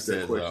got to ask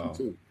that question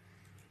too.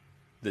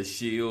 the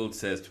shield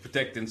says to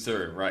protect and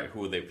serve, right?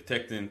 Who are they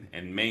protecting,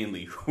 and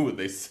mainly who are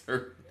they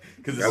serving?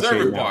 Because the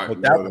serving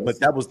part. But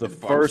that was the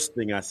first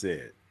thing I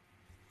said,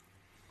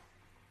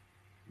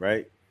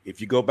 right? If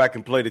you go back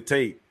and play the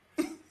tape,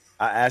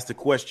 I asked the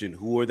question,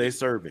 who are they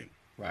serving?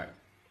 Right.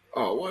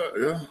 Oh, well,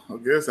 yeah. I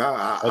guess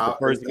I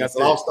said.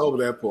 Lost over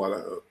that part.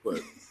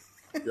 But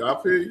yeah,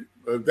 I feel you.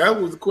 That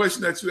was the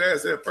question that you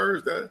asked at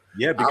first.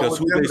 Because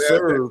who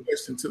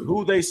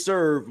they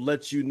serve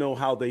lets you know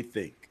how they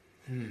think.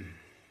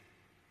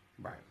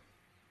 Right.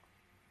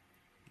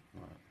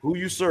 Who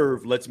you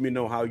serve lets me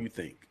know how you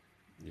think.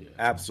 Yeah.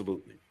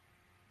 Absolutely.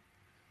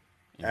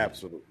 Indeed.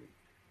 Absolutely.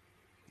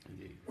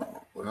 Indeed.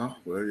 Well,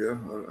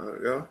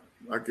 yeah.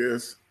 I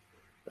guess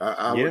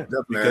I would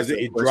definitely because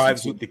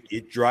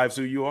it drives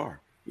who you are.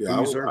 Yeah,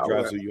 who you serve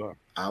drives who you are.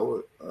 I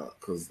would,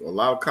 because a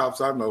lot of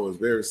cops I know is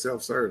very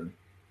self-serving.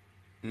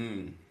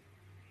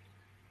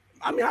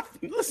 I mean,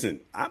 listen,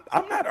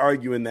 I'm not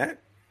arguing that.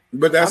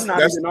 But that's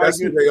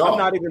who they are. I'm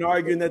not even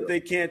arguing that they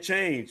can't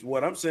change.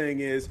 What I'm saying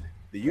is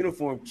the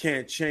uniform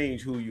can't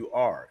change who you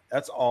are.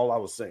 That's all I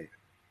was saying.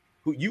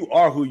 Who you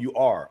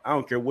are. I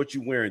don't care what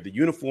you're wearing. The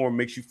uniform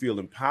makes you feel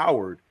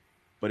empowered,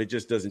 but it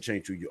just doesn't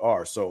change who you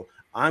are. So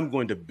I'm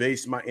going to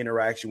base my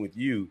interaction with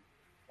you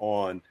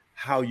on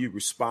how you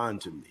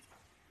respond to me.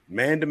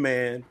 Man to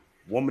man,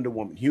 woman to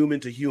woman, human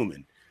to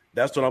human.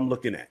 That's what I'm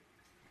looking at,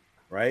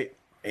 right?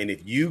 And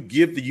if you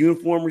give the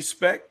uniform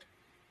respect,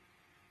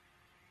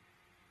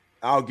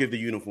 I'll give the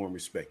uniform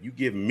respect. You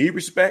give me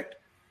respect,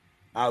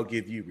 I'll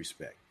give you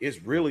respect.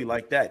 It's really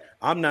like that.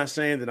 I'm not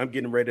saying that I'm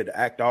getting ready to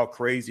act all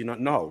crazy.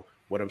 No.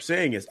 What I'm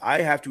saying is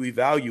I have to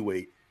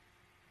evaluate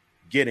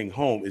getting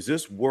home. Is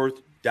this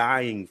worth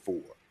dying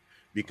for?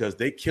 Because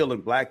they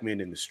killing black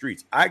men in the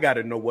streets. I got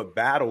to know what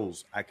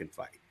battles I can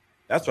fight.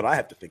 That's what I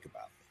have to think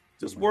about.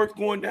 Is this worth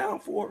going down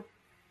for?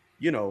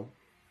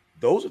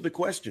 Those are the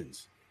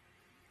questions.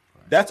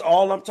 That's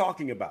all I'm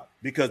talking about,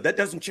 because that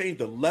doesn't change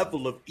the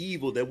level of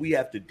evil that we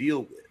have to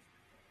deal with.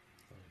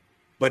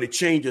 But it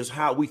changes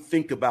how we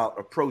think about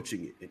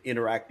approaching it and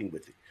interacting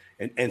with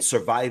it and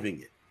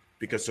surviving it,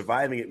 because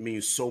surviving it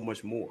means so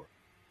much more.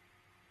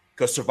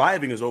 Because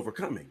surviving is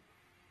overcoming.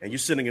 And you're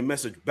sending a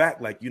message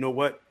back like, you know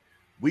what?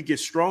 We get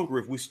stronger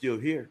if we're still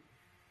here.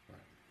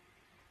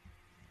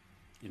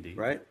 Indeed.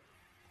 Right?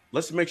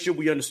 Let's make sure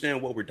we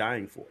understand what we're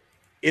dying for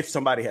if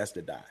somebody has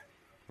to die.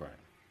 Right.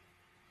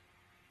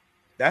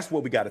 That's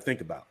what we got to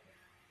think about,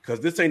 because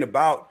this ain't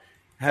about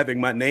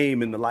having my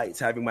name in the lights,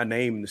 having my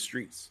name in the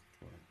streets.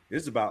 Right.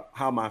 This is about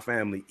how my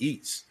family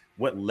eats.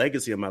 What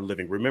legacy am I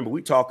living? Remember,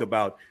 we talk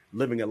about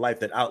living a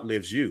life that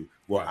outlives you.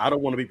 Well, right. I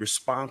don't want to be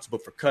responsible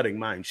for cutting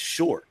mine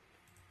short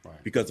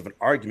because of an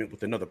argument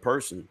with another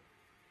person.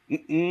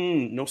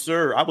 No,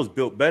 sir. I was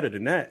built better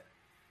than that.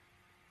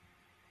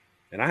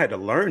 And I had to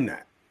learn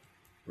that.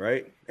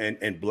 Right. And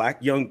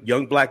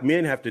young black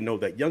men have to know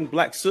that. Young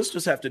black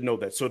sisters have to know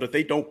that, so that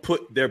they don't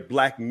put their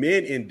black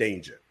men in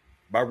danger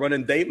by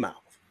running their mouth.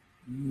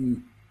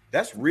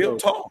 That's real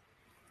talk.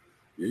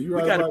 Yeah,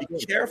 we got to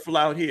be careful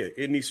out here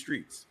in these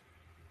streets.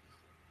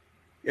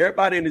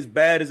 Everybody ain't as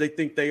bad as they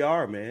think they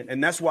are, man.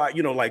 And that's why,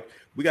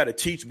 we got to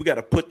teach, we got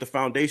to put the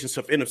foundation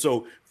stuff in them.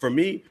 So for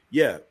me,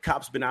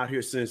 cops been out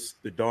here since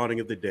the dawning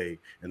of the day.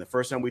 And the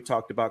first time we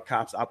talked about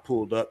cops, I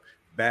pulled up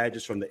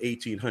badges from the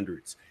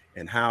 1800s.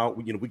 And how,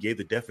 we gave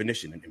the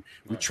definition and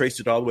we traced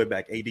it all the way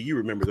back. AD, you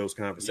remember those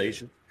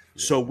conversations?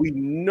 Yeah. So we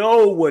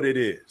know what it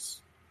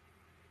is.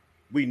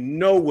 We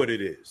know what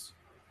it is.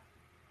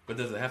 But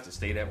does it have to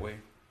stay that way?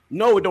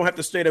 No, it don't have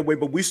to stay that way,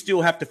 but we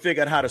still have to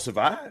figure out how to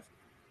survive.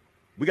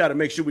 We got to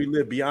make sure we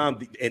live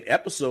beyond an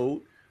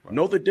episode. Right.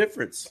 Know the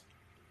difference.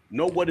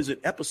 Know what is an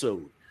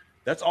episode.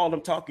 That's all I'm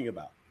talking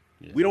about.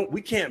 Yeah.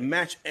 We can't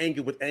match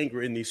anger with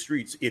anger in these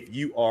streets if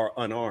you are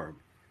unarmed.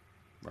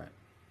 Right.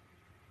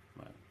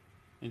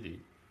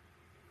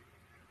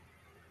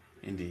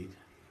 Indeed.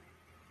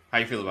 How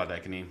you feel about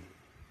that, Kaneem?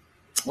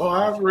 Well,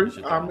 I agree.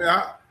 I mean,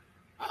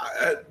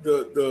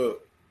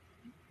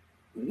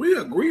 we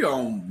agree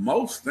on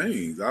most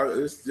things.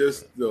 It's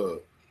just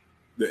the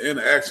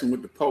interaction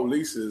with the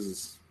police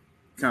is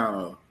kind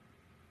of. I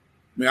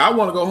mean, I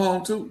want to go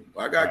home too.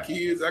 I got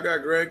kids. I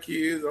got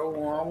grandkids. I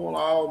want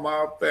all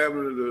my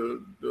family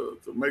to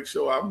make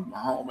sure I'm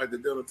home at the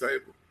dinner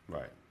table.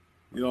 Right.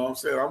 You know what I'm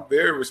saying? I'm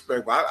very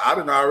respectful. I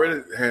didn't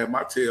already have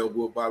my tail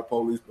whooped by the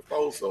police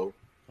before, so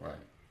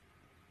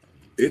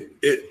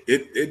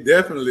it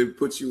definitely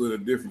puts you in a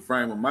different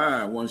frame of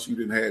mind once you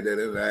didn't have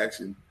that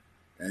interaction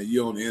and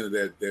you're on the end of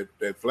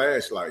that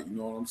flashlight. You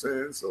know what I'm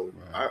saying? So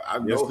I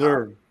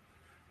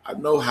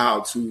know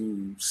how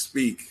to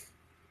speak.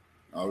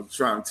 I was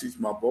trying to teach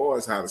my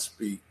boys how to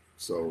speak.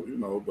 So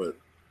but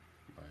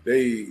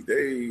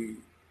they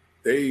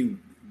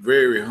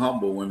very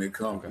humble when they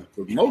come,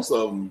 because most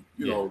of them,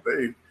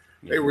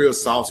 they real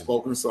soft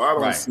spoken. So I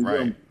don't see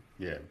them.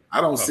 Yeah,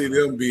 I don't see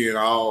them being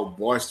all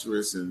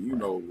boisterous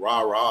and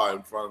rah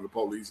in front of the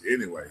police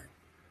anyway.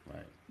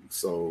 Right.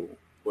 So,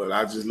 but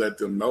I just let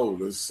them know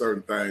there's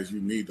certain things you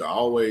need to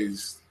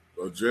always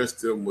address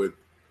them with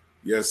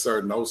yes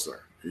sir, no sir,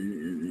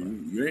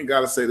 You ain't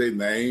got to say their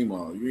name,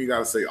 or you ain't got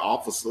to say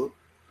officer.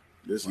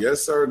 Just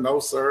yes sir, no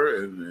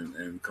sir,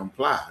 and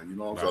comply. You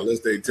know, so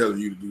unless they tell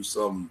you to do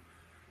something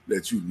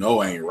that you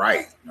know ain't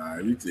right. Now,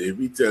 if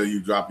he tell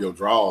you drop your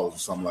drawers or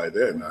something like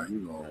that, now you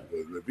know.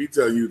 But if he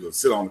tell you to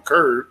sit on the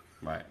curb,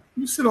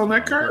 you sit on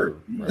that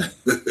curb.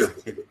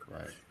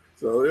 Right.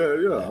 So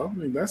yeah. I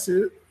mean, that's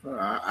it.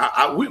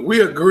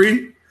 We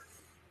agree,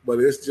 but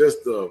it's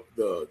just the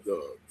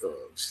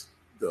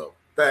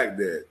fact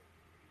that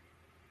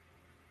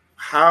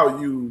how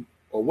you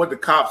or what the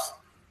cops'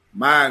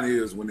 mind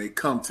is when they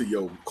come to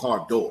your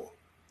car door.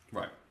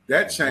 Right.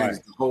 That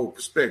changed the whole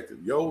perspective.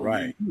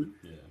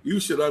 You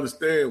should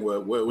understand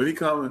when he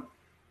coming.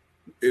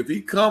 If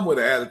he come with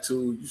an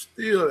attitude, you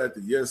still at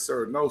the yes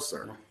sir, no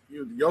sir.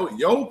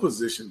 Your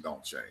position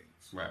don't change.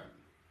 Right.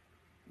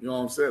 You know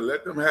what I'm saying?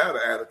 Let them have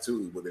the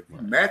attitude, but if you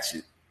match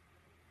it,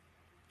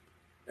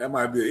 that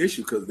might be an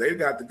issue because they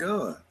got the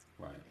gun.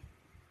 Right.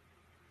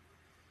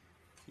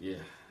 Yeah.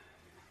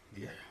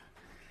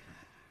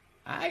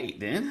 All right,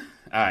 then.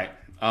 All right.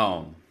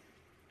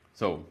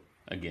 So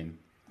again,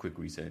 quick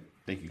reset.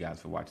 Thank you guys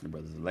for watching the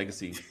Brothers of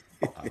Legacy.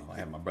 I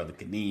have my brother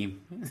Kaneem,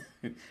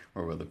 my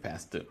brother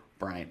Pastor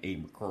Brian A.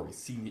 McCrory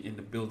Sr. in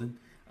the building.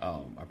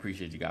 I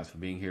appreciate you guys for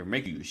being here.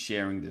 Make sure you're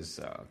sharing this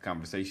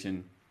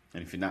conversation.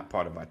 And if you're not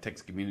part of our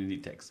text community,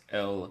 text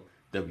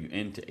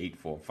LWN to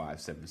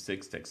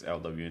 84576. Text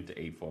LWN to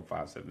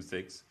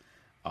 84576.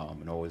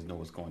 And always know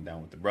what's going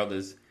down with the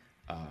brothers.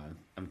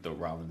 I'm throw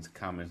Rollins'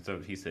 comments.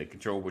 He said,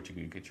 control what you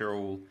can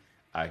control.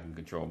 I can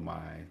control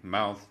my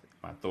mouth,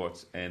 my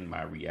thoughts, and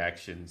my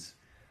reactions.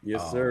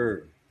 Yes,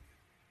 sir.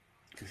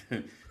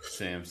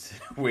 Sam said,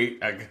 wait,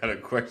 I got a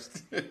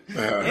question.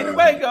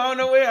 Anybody going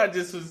nowhere? I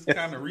just was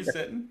kind of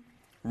resetting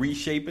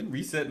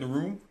the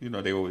room. You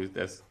know,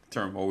 that's the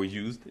term always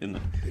used in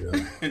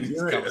these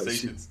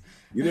conversations.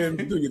 You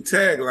didn't do your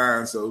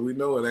tagline, so we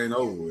know it ain't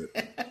over with.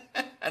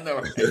 I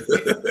know,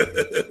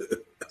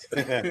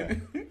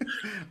 right?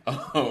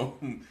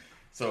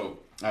 So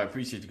I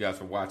appreciate you guys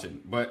for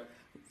watching. But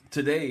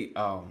today,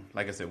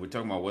 like I said, we're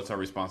talking about what's our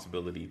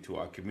responsibility to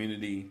our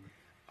community.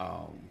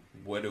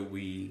 What are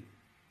we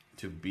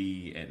to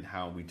be and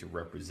how are we to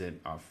represent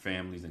our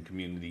families and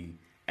community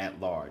at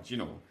large? You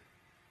know,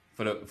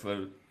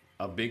 for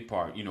a big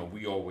part, you know,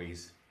 we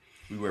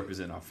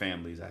represent our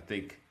families. I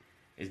think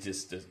it's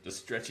just the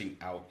stretching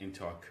out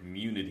into our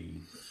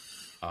community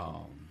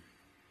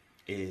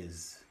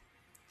is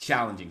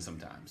challenging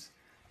sometimes.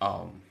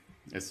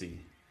 Let's see.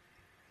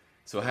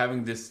 So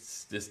having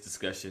this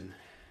discussion,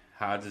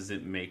 how does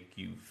it make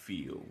you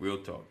feel? Real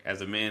talk.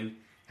 As a man,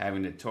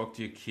 having to talk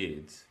to your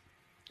kids,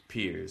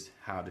 peers,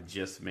 how to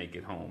just make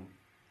it home.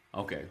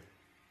 Okay.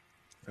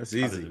 That's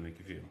easy. How does it make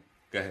you feel?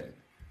 Go ahead.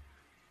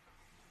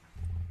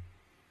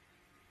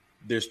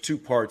 There's two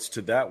parts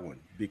to that one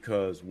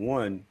because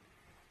one,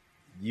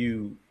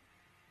 you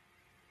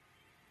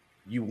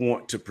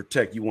want to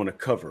protect, you want to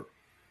cover.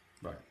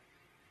 Right.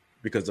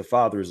 Because the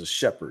father is a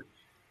shepherd.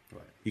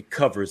 Right. He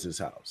covers his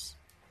house.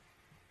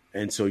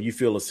 And so you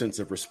feel a sense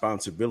of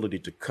responsibility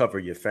to cover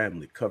your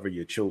family, cover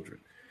your children,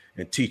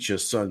 and teach your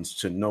sons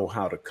to know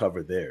how to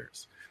cover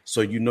theirs.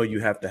 So you know you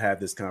have to have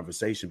this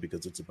conversation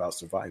because it's about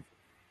survival.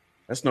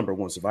 That's number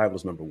one. Survival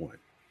is number one.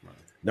 Right.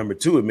 Number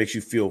two, it makes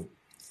you feel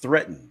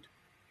threatened.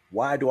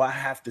 Why do I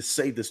have to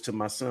say this to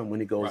my son when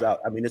he goes out?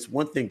 I mean, it's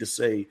one thing to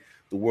say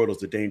the world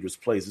is a dangerous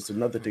place. It's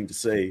another thing to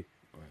say,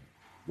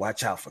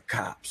 watch out for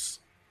cops.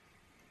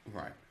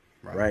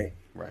 Right.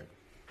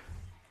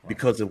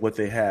 Because of what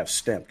they have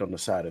stamped on the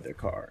side of their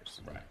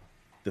cars. Right.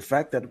 The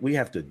fact that we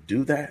have to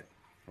do that,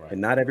 and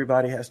not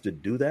everybody has to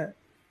do that.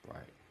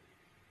 Right.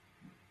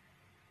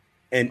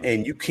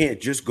 And you can't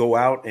just go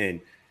out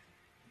and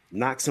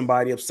knock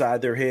somebody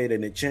upside their head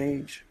and it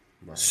change.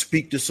 Right.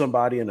 Speak to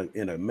somebody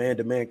in a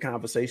man-to-man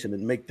conversation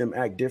and make them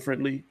act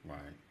differently. Right.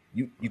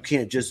 You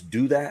can't just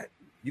do that.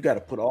 You got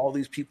to put all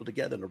these people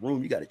together in a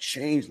room. You got to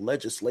change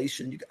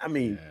legislation.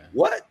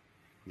 What?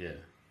 Yeah.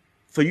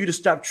 For you to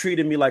stop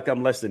treating me like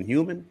I'm less than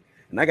human,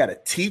 and I got to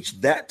teach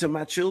that to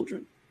my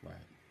children. Right.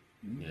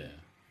 Yeah.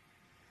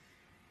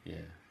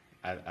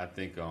 I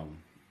think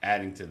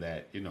adding to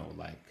that, to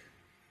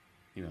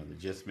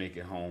just make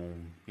it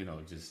home,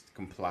 just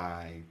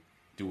comply,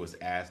 do what's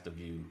asked of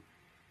you.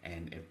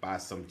 And if by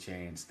some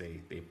chance they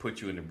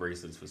put you in the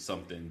bracelets for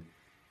something,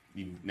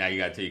 now you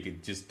got to tell you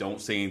can just don't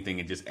say anything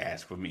and just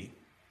ask for me.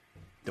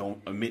 Don't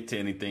admit to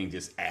anything,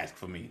 just ask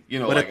for me.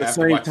 But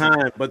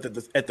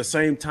at the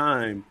same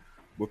time,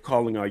 we're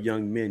calling our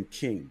young men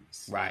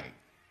kings. Right.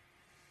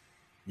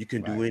 You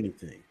can do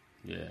anything.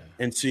 Yeah.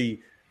 And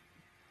see,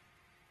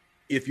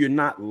 if you're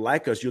not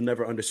like us, you'll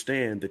never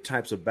understand the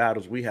types of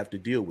battles we have to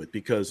deal with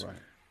because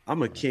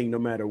I'm a king no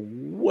matter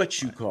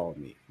what you call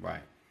me.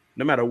 Right.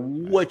 No matter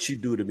what you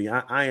do to me,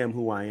 I am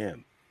who I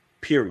am,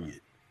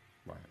 period.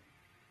 Right.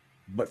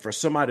 But for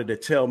somebody to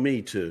tell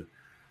me to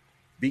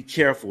be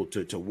careful,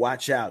 to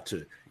watch out,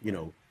 to,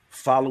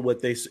 follow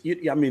what they say.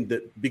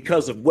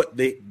 Because of what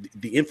the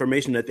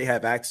information that they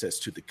have access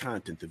to, the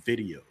content, the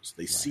videos,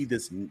 they see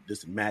this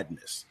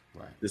madness,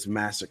 this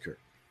massacre.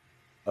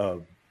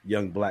 of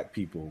young black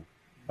people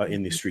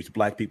in the streets,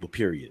 black people,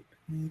 period.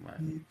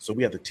 Right. So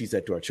we have to teach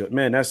that to our children.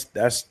 Man,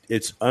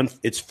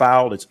 it's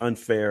foul, it's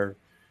unfair,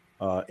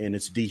 and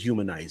it's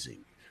dehumanizing.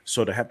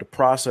 So to have to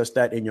process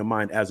that in your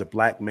mind as a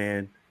black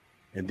man,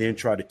 and then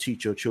try to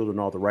teach your children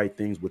all the right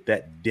things with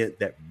that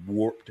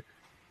warped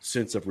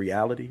sense of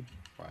reality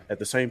at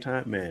the same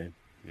time, man.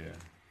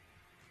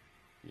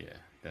 Yeah,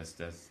 that's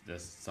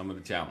some of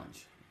the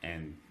challenge,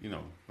 and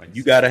like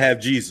you got to have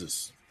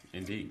Jesus.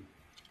 Indeed,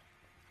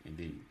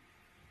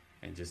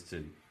 and just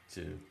to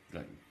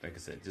like I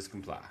said, just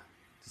comply.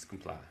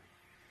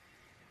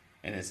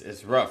 And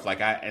it's rough.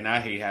 Like I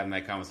hate having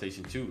that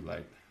conversation too.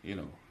 Like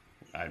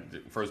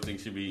the first thing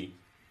should be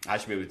I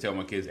should be able to tell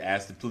my kids,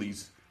 ask the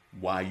police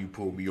why you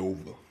pulled me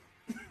over.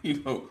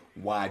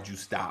 Why'd you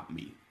stop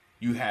me?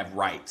 You have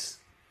rights.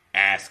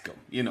 Ask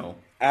them.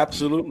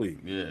 Absolutely.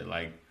 Yeah,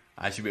 like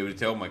I should be able to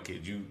tell my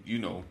kids, you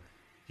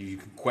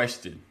can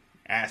question,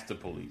 ask the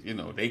police.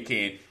 They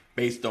can't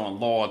based on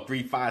law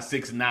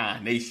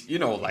 3569. They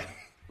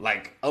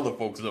like other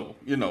folks know.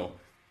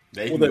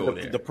 They can go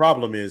there. The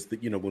problem is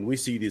that when we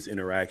see these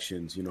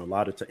interactions, a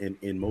lot of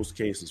in most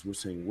cases we're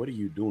saying, what are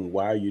you doing?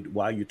 Why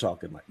are you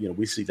talking like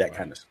we see that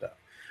kind of stuff,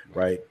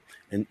 right?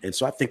 And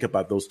so I think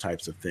about those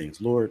types of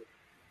things. Lord,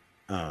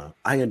 I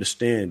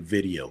understand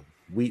video.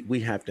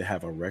 We have to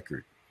have a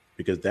record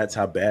because that's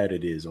how bad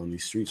it is on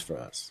these streets for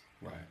us.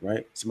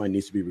 Right. Somebody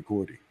needs to be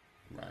recording.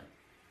 Right.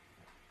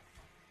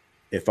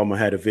 If I'm gonna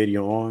have a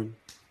video on,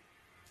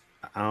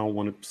 I don't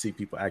want to see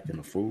people acting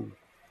a fool.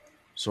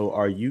 So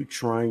are you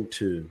trying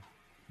to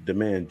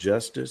demand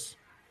justice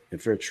and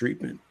fair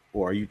treatment,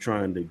 or are you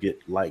trying to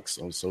get likes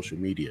on social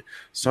media?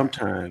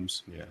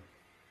 Sometimes,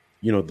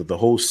 the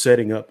whole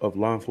setting up of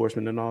law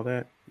enforcement and all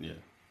that. Yeah.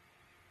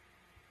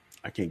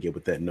 I can't get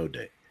with that no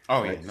day.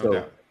 Oh, right? No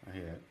doubt. I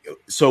hear that.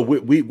 So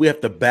we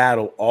have to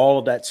battle all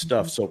of that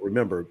stuff. So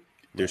remember,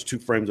 there's two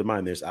frames of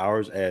mind. There's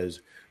ours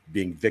as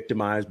being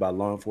victimized by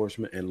law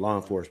enforcement and law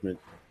enforcement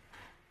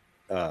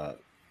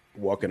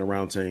walking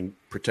around saying,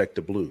 protect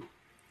the blue.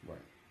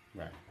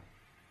 Right.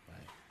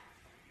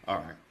 All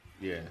right.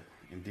 Yeah,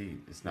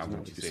 indeed. It's not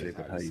what you say,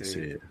 but how you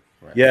say it.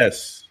 Right.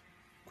 Yes.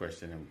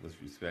 Question with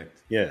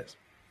respect. Yes.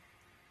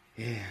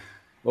 Yeah.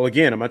 Well,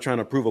 again, am I trying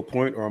to prove a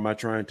point or am I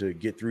trying to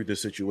get through the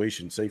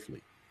situation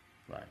safely?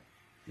 Right.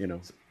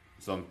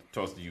 So I'm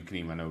tossing to you,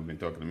 Kaneem. I know we've been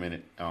talking a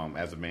minute.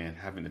 As a man,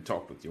 having to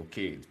talk with your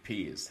kids,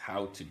 peers,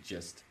 how to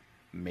just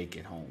make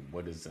it home.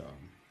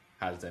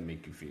 How does that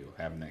make you feel,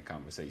 having that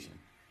conversation?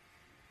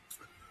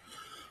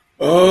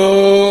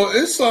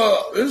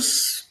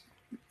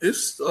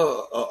 It's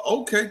a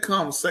okay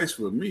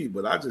conversation with me,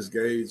 but I just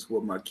gauge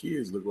what my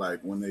kids look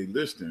like when they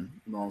listening.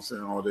 You know what I'm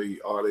saying?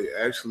 Are they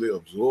actually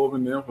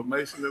absorbing the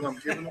information that I'm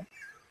giving them,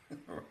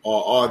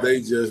 or are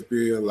they just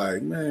being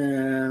like,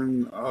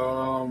 man,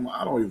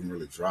 I don't even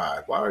really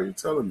drive. Why are you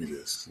telling me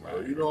this?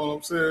 You know what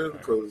I'm saying?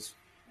 Because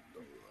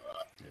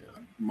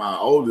my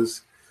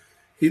oldest,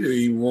 he didn't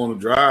even want to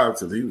drive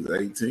till he was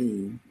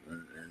 18.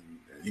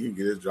 He didn't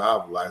get his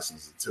driver's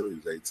license until he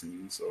was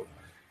 18, so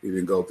he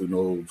didn't go through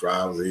no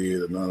driver's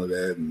ed or none of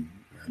that, and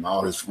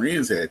all his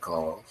friends had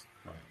cars,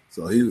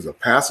 so he was a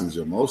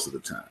passenger most of the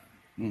time.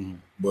 Mm-hmm.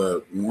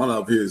 But one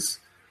of his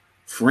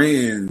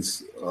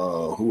friends,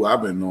 who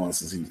I've been knowing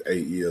since he was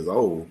 8 years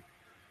old,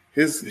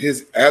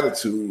 his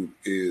attitude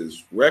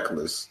is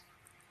reckless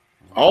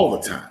all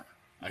the time.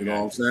 You know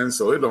what I'm saying?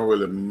 So it don't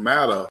really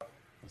matter.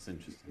 That's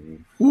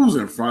interesting. Who's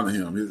in front of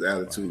him? His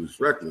attitude is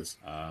reckless.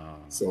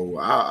 So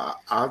I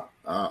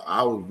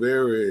was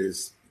very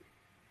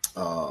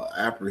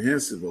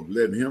apprehensive of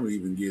letting him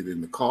even get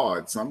in the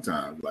car.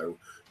 Sometimes, like,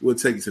 we'll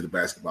take you to the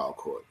basketball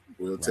court,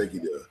 we'll take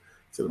you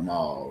to the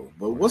mall.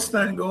 But what's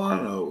the thing going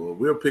on?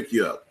 We'll pick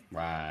you up.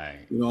 Right.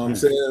 You know what I'm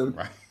saying?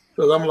 Right.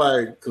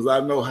 Because I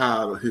know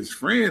how his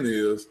friend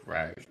is.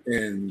 Right.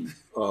 And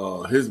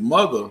his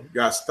mother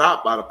got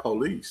stopped by the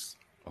police.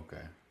 Okay.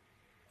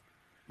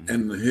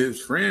 And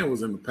his friend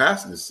was in the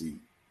passenger seat.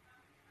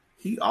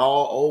 He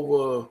all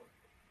over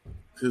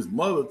his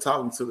mother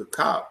talking to the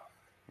cop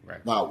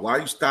about why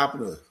you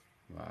stopping us.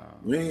 Wow.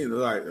 We ain't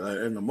like,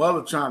 and the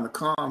mother trying to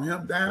calm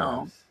him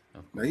down.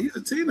 Of course. Now he's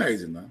a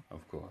teenager now.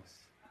 Of course.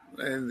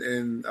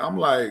 And I'm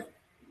like,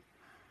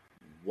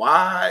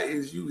 why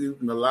is you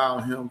even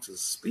allowing him to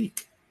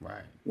speak?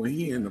 Right. When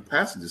he in the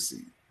passenger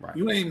seat. Right.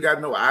 You ain't even got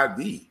no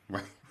ID.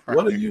 Right.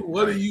 What are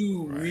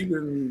you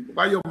even?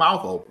 Why your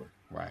mouth open?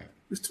 Right.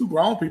 It's two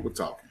grown people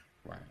talking.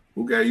 Right.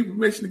 Who gave you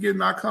permission to get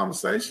in our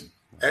conversation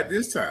at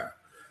this time?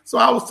 So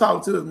I was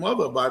talking to his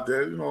mother about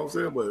that, you know what I'm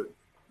saying? But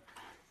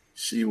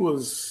she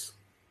was,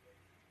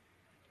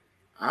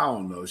 I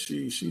don't know,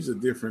 she's a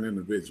different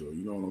individual,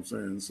 you know what I'm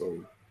saying?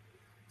 So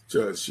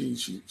just she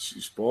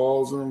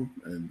spoils him,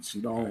 and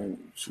she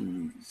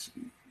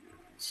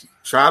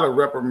try to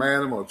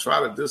reprimand him or try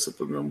to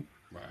discipline him.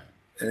 Right.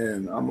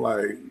 And I'm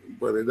like,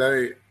 but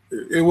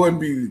it wouldn't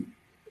be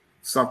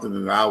something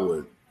that I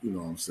would, you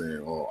know what I'm saying,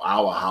 or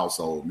our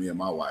household, me and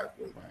my wife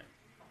would. Right.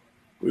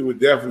 We would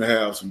definitely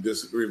have some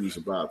disagreements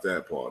about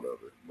that part of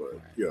it. But,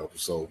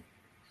 so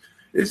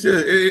It's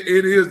just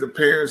it is the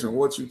parents and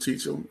what you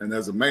teach them. And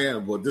as a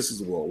man, but this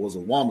is what was a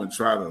woman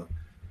try to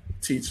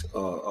teach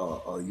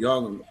a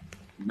young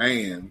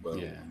man, but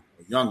a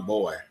young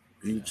boy.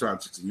 He was trying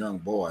to teach a young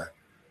boy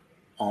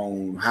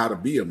on how to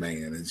be a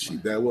man, and she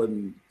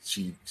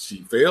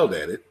failed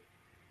at it,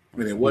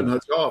 and it wasn't her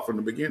job from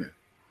the beginning.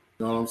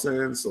 You know what I'm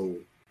saying? So,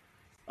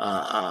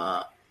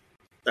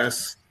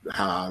 that's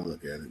how I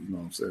look at it. You know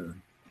what I'm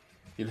saying?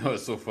 You know,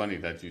 it's so funny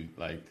that you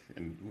like,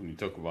 and when you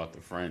talk about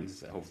the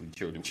friends, hopefully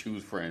children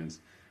choose friends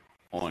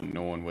on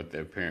knowing what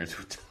their parents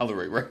would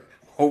tolerate, right?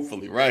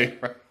 Hopefully,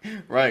 right?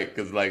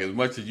 Because like as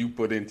much as you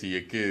put into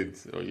your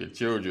kids or your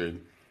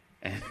children,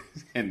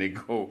 and they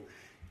go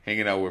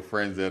hanging out with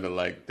friends that are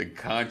like the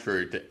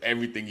contrary to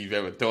everything you've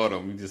ever taught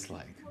them, you're just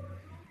like,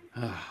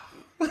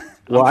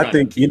 well, I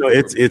think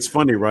it's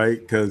funny, right?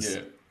 Because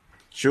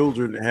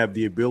children have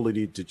the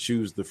ability to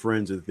choose the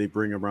friends that they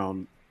bring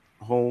around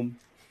home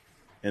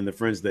and the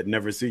friends that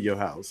never see your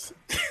house.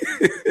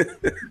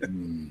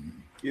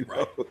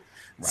 Right.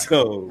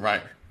 So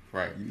right.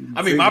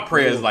 I mean, my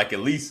prayer is like at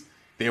least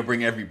they'll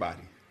bring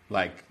everybody.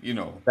 Like,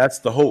 that's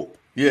the hope.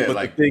 Yeah. But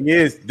like, the thing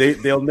is,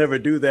 they'll never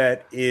do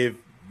that if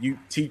you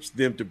teach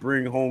them to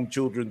bring home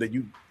children that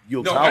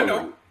you'll tolerate. I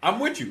know. I'm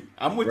with you.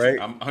 Right?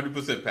 I'm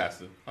 100%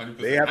 passive. 100%.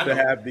 They have to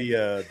have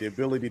the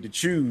ability to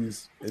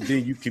choose, and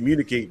then you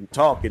communicate and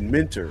talk and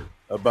mentor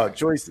about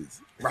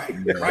choices. Right.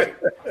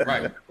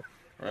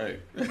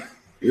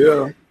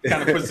 Yeah.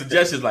 Kind of put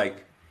suggestions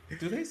like,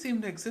 do they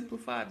seem to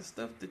exemplify the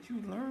stuff that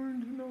you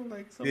learned?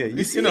 Like something.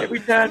 You see, every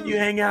time you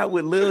hang out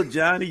with Lil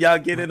Johnny, y'all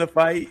get in a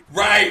fight.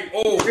 Right.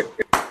 Oh.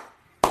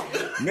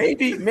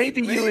 Maybe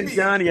you and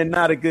Johnny are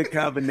not a good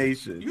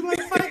combination. You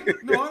like fight?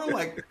 No, I don't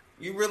like.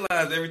 You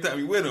realize every time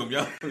you with him,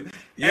 y'all.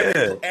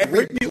 Yeah.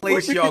 Every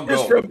place y'all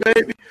go. From,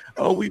 baby?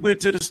 Oh, we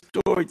went to the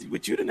store,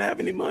 but you didn't have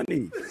any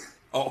money.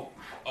 Oh,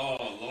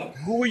 Lord.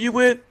 Who were you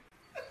with?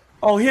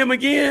 Oh, him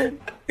again?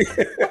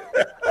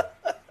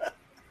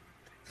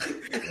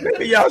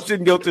 Y'all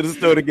shouldn't go to the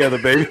store together,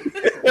 baby.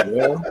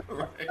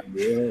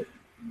 Yeah.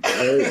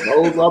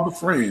 Those are the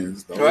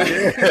friends, though.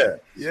 Right.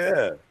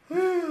 Yeah.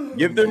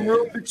 Give them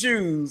room to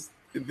choose,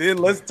 and then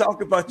let's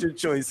talk about your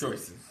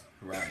choices.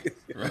 Right.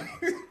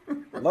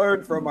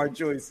 Learn from our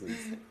choices.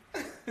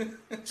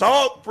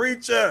 Talk,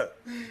 preacher.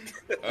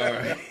 All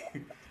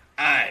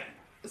right.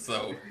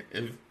 So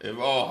if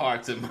all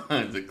hearts and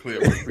minds are clear,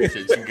 we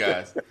appreciate you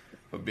guys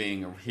for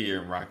being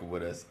here and rocking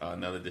with us.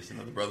 Another edition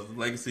of the Brothers of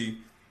Legacy.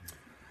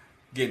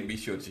 Again, be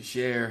sure to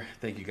share.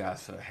 Thank you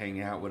guys for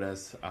hanging out with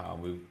us.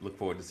 We look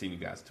forward to seeing you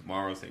guys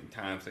tomorrow, same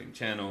time, same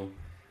channel.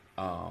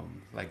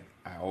 Like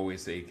I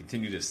always say,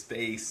 continue to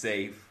stay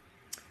safe,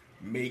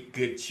 make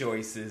good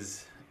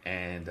choices,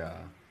 and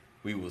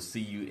we will see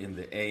you in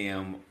the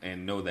AM.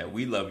 And know that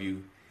we love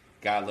you,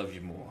 God loves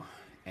you more,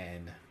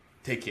 and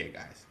take care,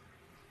 guys.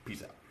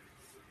 Peace out.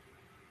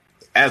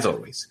 As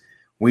always,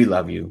 we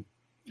love you.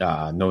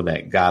 Know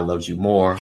that God loves you more.